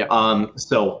 Yeah.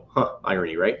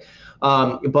 Irony, right?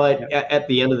 But at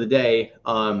the end of the day,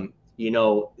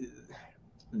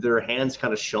 their hands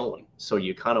kind of shown. So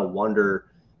you kind of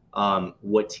wonder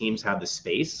what teams have the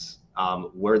space,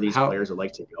 where these players would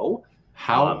like to go.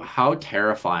 How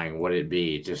terrifying would it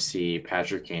be to see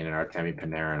Patrick Kane and Artemi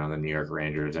Panarin on the New York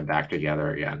Rangers and back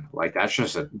together again? Like, that's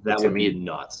just that would be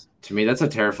nuts. To me, that's a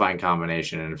terrifying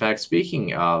combination. And in fact,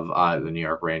 speaking of the New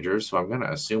York Rangers, so I'm going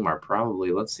to assume are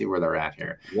probably, let's see where they're at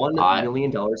here. $1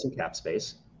 million in cap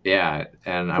space. Yeah,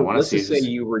 and I want to see. Let's just say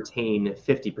you retain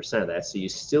 50% of that, so you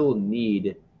still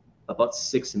need about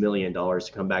 $6 million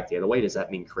to come back the other way. Does that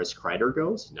mean Chris Kreider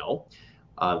goes? No.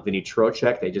 Vinny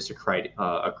Trocheck, they just acquired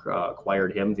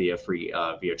him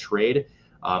via trade.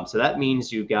 So that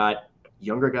means you got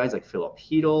younger guys like Philip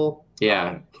Hedl.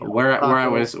 Yeah, where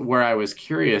I was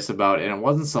curious about, and it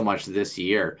wasn't so much this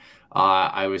year.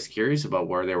 I was curious about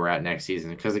where they were at next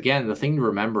season, because again, the thing to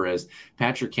remember is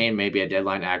Patrick Kane may be a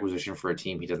deadline acquisition for a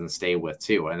team he doesn't stay with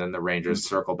too, and then the Rangers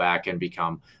circle back and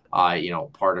become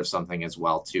part of something as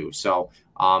well too. So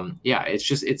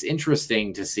it's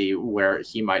interesting to see where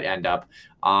he might end up.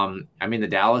 I mean, the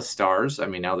Dallas Stars,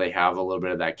 now they have a little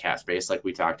bit of that cap space like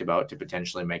we talked about to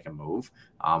potentially make a move.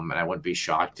 And I wouldn't be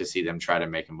shocked to see them try to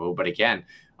make a move. But again,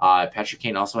 Patrick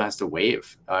Kane also has to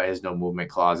waive his no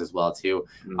movement clause as well too.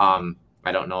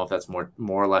 I don't know if that's more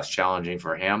or less challenging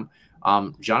for him.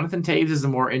 Jonathan Toews is a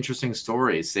more interesting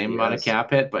story. Same amount of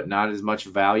cap hit, but not as much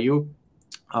value.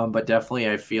 But definitely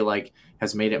I feel like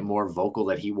has made it more vocal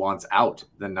that he wants out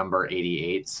the number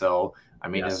 88. So,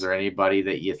 is there anybody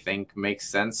that you think makes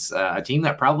sense? A team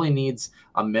that probably needs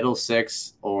a middle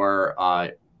 6 or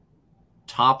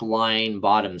top line,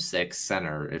 bottom 6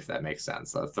 center, if that makes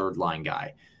sense, a third line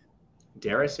guy.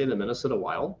 Dare I say the Minnesota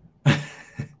Wild?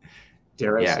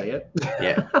 Dare I say it?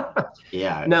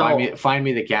 Yeah. Now, find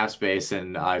me the cap space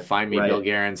and find me Bill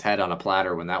Guerin's head on a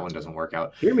platter when that one doesn't work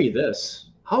out. Hear me this.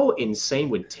 How insane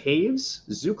would Toews,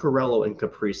 Zuccarello, and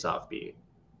Kaprizov be?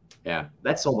 Yeah.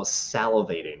 That's almost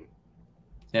salivating.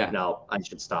 Yeah. Now, I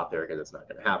should stop there because it's not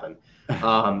going to happen.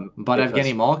 But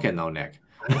Evgeny Malkin, though, Nick.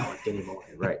 I know, Evgeny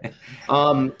Malkin, right.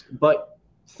 But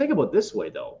think about it this way,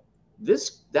 though.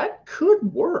 That could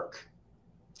work.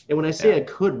 And when I say it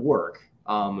could work,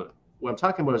 what I'm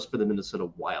talking about is for the Minnesota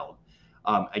Wild.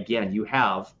 Again, you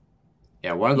have...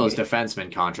 Yeah, one of those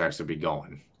defenseman contracts would be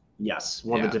going. Yes,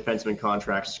 one of the defenseman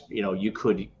contracts, you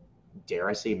could, dare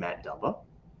I say, Matt Dumba?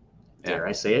 Dare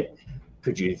I say it?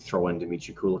 Could you throw in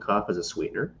Dmitry Kulikov as a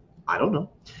sweetener? I don't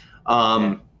know.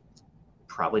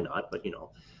 Probably not, but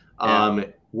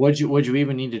Would you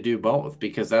even need to do both?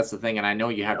 Because that's the thing, and I know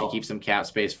you have to keep some cap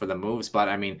space for the moves, but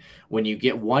when you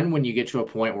get to a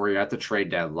point where you're at the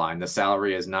trade deadline, the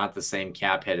salary is not the same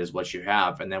cap hit as what you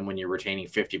have, and then when you're retaining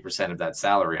 50% of that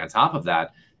salary on top of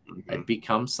that, it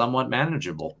becomes somewhat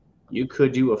manageable. You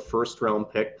could do a first round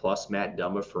pick plus Matt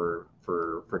Dumba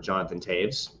for Jonathan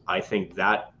Toews. I think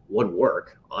that would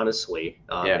work, honestly.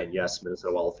 And yes,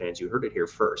 Minnesota Wild fans, you heard it here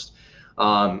first.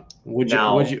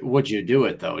 Would you do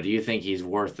it though? Do you think he's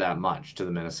worth that much to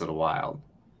the Minnesota Wild?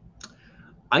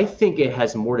 I think it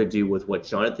has more to do with what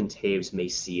Jonathan Toews may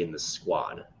see in the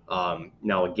squad.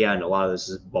 Now, again, a lot of this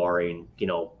is barring,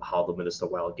 how the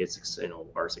Minnesota Wild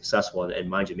are successful. And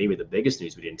mind you, maybe the biggest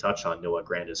news we didn't touch on, Noah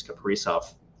Grande's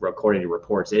Kaprizov, according to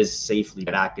reports, is safely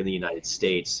back in the United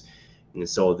States. And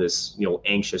so this,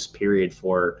 anxious period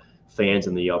for fans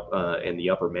in the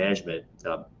upper management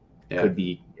could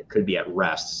be at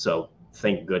rest. So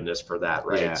thank goodness for that,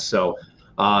 right? Yeah. So,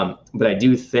 but I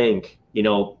do think,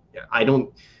 let's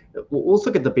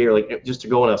look at the Bailey, like, just to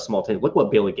go on a small tangent. Look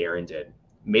what Bailey Guerin did.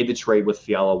 Made the trade with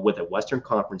Fiala with a Western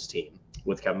Conference team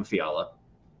with Kevin Fiala.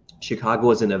 Chicago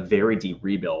is in a very deep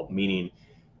rebuild, meaning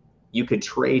you could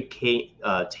trade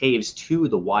Toews to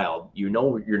the Wild. You're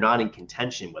not in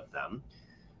contention with them.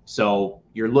 So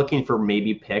you're looking for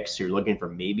maybe picks. You're looking for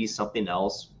maybe something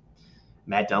else.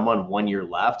 Matt Dumba on 1 year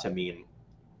left. I mean,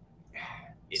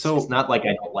 it's not like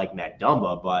I don't like Matt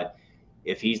Dumba, but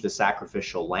if he's the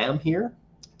sacrificial lamb here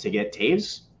to get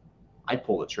Toews, I'd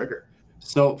pull the trigger.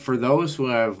 So for those who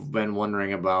have been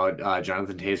wondering about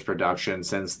Jonathan Toews' production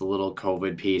since the little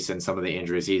COVID piece and some of the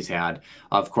injuries he's had,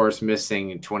 of course,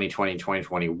 missing 2020,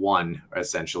 2021,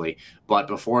 essentially. But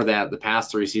before that, the past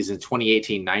 3 seasons,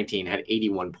 2018-19 had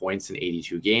 81 points in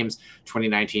 82 games,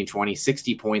 2019-20,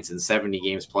 60 points in 70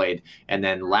 games played. And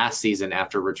then last season,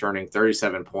 after returning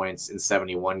 37 points in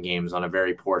 71 games on a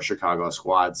very poor Chicago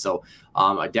squad. So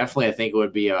definitely, I think it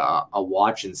would be a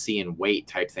watch and see and wait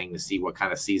type thing to see what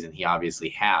kind of season he obviously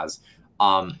has.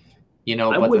 The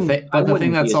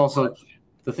thing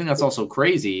that's also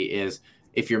crazy is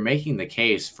if you're making the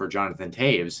case for Jonathan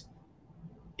Toews,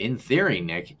 in theory,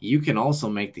 Nick, you can also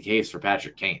make the case for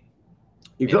Patrick Kane.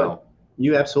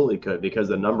 You absolutely could, because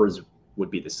the numbers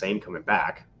would be the same coming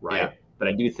back, right? Yeah. But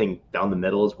I do think down the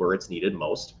middle is where it's needed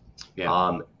most.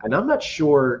 Yeah. And I'm not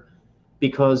sure,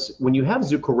 because when you have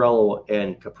Zuccarello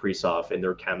and Kaprizov in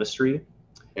their chemistry,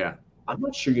 I'm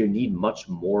not sure you need much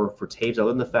more for Toews other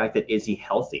than the fact that, is he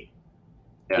healthy?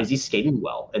 Is he skating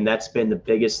well? And that's been the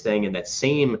biggest thing. And that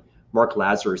same Mark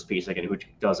Lazarus piece, again, who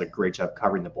does a great job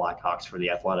covering the Blackhawks for The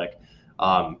Athletic,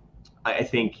 I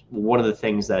think one of the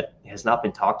things that has not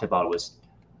been talked about was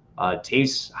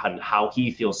Toews and how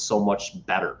he feels so much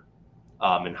better,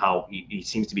 and how he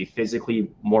seems to be physically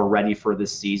more ready for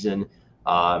this season.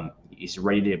 He's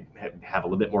ready to have a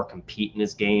little bit more compete in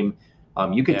his game.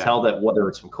 You can tell that whether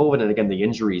it's from COVID and, again, the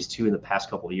injuries too in the past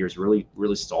couple of years really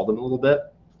stalled him a little bit.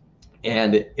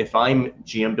 And if I'm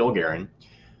GM Bill Guerin,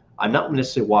 I'm not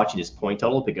necessarily watching his point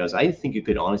total, because I think you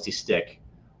could honestly stick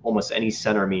almost any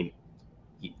center. I mean,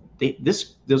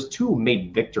 those two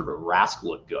made Victor Rask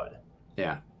look good.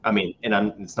 Yeah. I mean,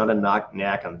 and it's not a knock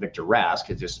on Victor Rask.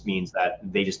 It just means that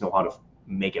they just know how to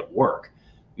make it work.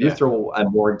 You throw a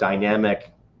more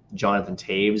dynamic Jonathan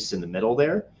Toews in the middle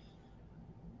there,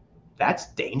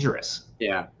 that's dangerous.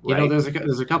 Yeah. Right?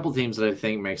 There's a couple teams that I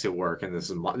think makes it work, and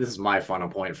this is my final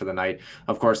point for the night.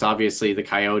 Of course, obviously the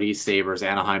Coyotes, Sabres,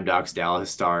 Anaheim Ducks, Dallas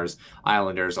Stars,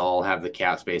 Islanders all have the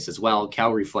cap space as well.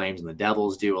 Calgary Flames and the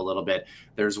Devils do a little bit.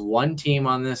 There's one team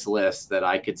on this list that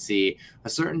I could see a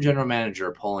certain general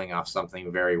manager pulling off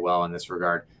something very well in this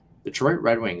regard. Detroit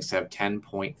Red Wings have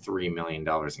 $10.3 million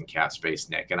in cap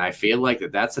space, Nick. And I feel like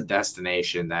that's a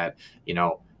destination that,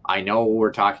 I know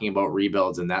we're talking about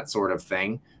rebuilds and that sort of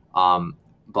thing,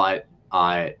 but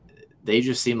they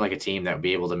just seem like a team that would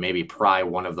be able to maybe pry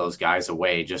one of those guys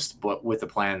away, just with the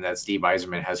plan that Steve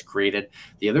Yzerman has created.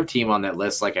 The other team on that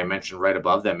list, like I mentioned right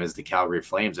above them, is the Calgary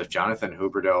Flames. If Jonathan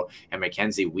Huberdeau and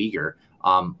Mackenzie Weegar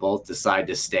both decide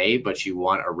to stay, but you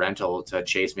want a rental to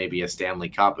chase maybe a Stanley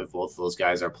Cup, if both of those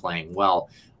guys are playing well,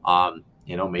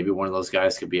 maybe one of those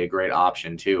guys could be a great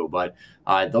option too. But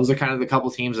those are kind of the couple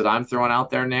teams that I'm throwing out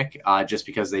there, Nick, just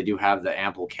because they do have the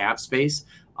ample cap space.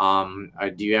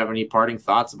 Do you have any parting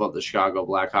thoughts about the Chicago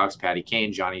Blackhawks, Patty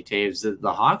Kane, Johnny Toews?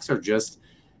 The Hawks are just...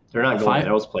 They're not going to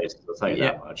those places, I'll tell you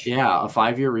that much. Yeah, a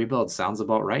 5-year rebuild sounds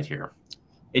about right here.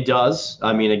 It does.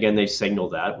 I mean, again, they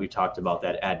signaled that. We talked about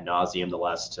that ad nauseum the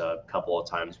last couple of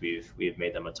times we've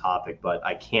made them a topic, but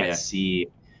I can't see...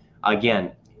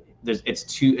 Again,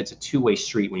 it's a two-way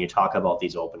street when you talk about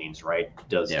these openings, right?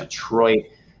 Does Detroit,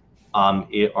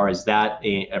 or is that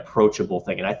an approachable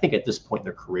thing? And I think at this point in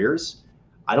their careers,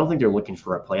 I don't think they're looking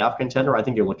for a playoff contender. I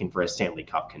think they're looking for a Stanley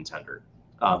Cup contender,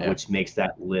 which makes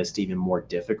that list even more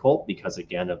difficult because,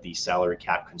 again, of the salary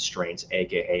cap constraints,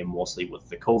 aka mostly with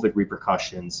the COVID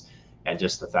repercussions and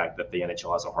just the fact that the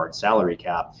NHL has a hard salary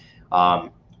cap.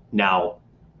 Now,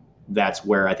 that's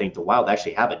where I think the Wild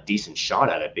actually have a decent shot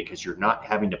at it, because you're not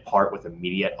having to part with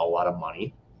a lot of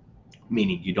money,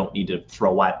 meaning you don't need to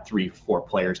throw at 3-4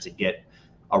 players to get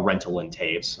a rental in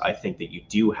Taves. I think that you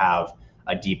do have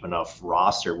a deep enough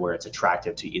roster where it's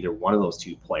attractive to either one of those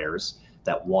two players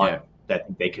that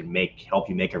that they can help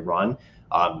you make a run.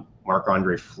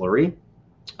 Marc-Andre Fleury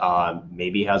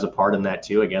maybe has a part in that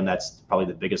too. Again, that's probably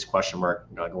the biggest question mark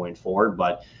going forward,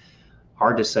 but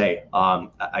hard to say.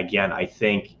 Again, I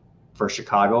think for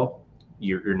Chicago,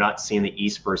 you're not seeing the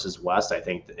East versus West. I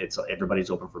think everybody's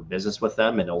open for business with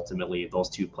them, and ultimately those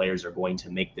two players are going to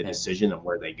make the decision on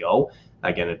where they go.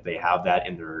 Again, if they have that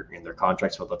in their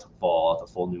contracts with the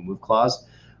full new move clause,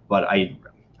 but I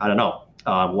don't know.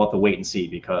 We'll have to wait and see,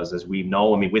 because as we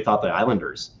know, I mean, we thought the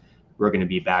Islanders were going to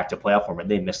be back to playoff form,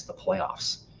 and they missed the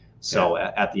playoffs. So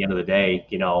at the end of the day,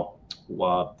 the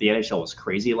NHL is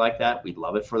crazy like that. We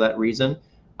love it for that reason.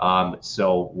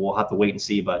 So we'll have to wait and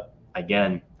see. But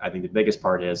again, I think the biggest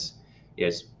part is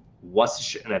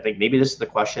and I think maybe this is the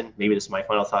question, maybe this is my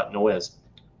final thought, Noah, is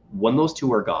when those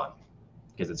two are gone,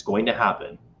 because it's going to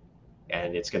happen,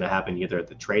 and it's going to happen either at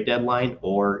the trade deadline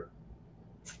or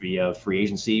via free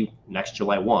agency next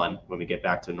July 1, when we get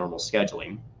back to normal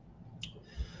scheduling.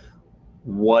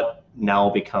 What now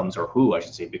becomes, or who I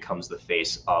should say becomes, the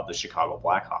face of the Chicago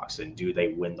Blackhawks? And do they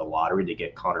win the lottery to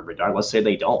get Connor Bedard? Let's say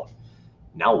they don't.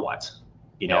 Now what?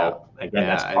 Again,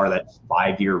 that's part of that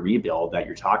 5-year rebuild that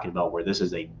you're talking about, where this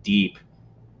is a deep,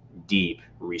 deep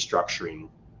restructuring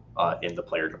in the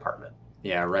player department.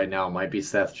 Yeah, right now it might be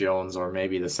Seth Jones, or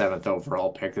maybe the 7th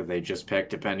overall pick that they just picked,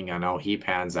 depending on how he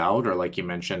pans out, or like you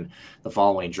mentioned, the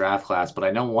following draft class. But I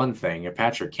know one thing: if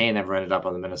Patrick Kane ever ended up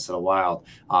on the Minnesota Wild,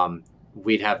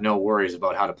 we'd have no worries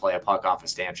about how to play a puck off a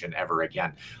stanchion ever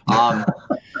again.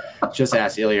 Just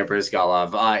ask Ilya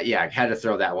Bryzgalov. I had to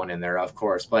throw that one in there, of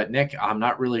course. But Nick, I'm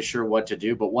not really sure what to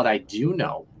do. But what I do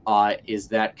know is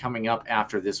that coming up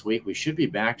after this week, we should be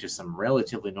back to some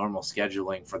relatively normal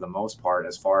scheduling for the most part,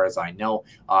 as far as I know,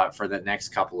 for the next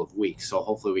couple of weeks. So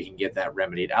hopefully we can get that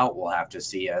remedied out. We'll have to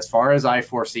see. As far as I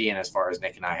foresee, and as far as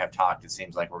Nick and I have talked, it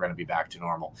seems like we're going to be back to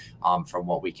normal from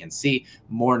what we can see.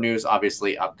 More news,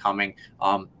 obviously, upcoming.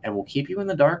 And we'll keep you in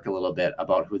the dark a little bit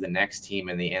about who the next team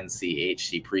in the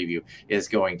NCHC preview is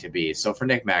going to be. So for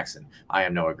Nick Maxon, I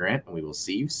am Noah Grant, and we will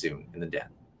see you soon in the den.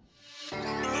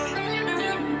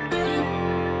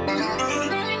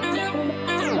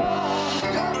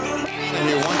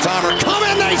 Your one-timer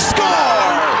coming, they score!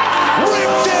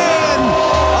 Ripped in!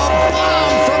 A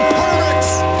bomb from Parvix!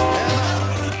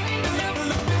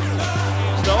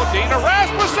 So Dana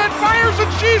Rasmussen fires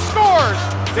and she scores!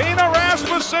 Dana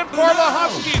Rasmussen for the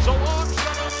Huskies.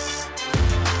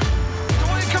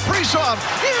 Dwayne Kaprizov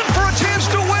in for a chance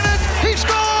to win it! He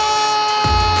scores!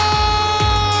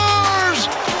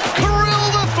 Kirill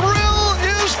the Thrill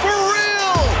is for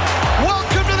real!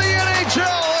 Welcome to the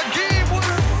NHL!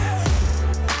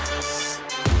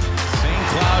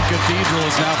 Cathedral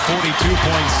is now 42.6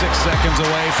 seconds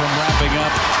away from wrapping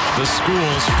up the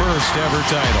school's first ever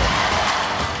title.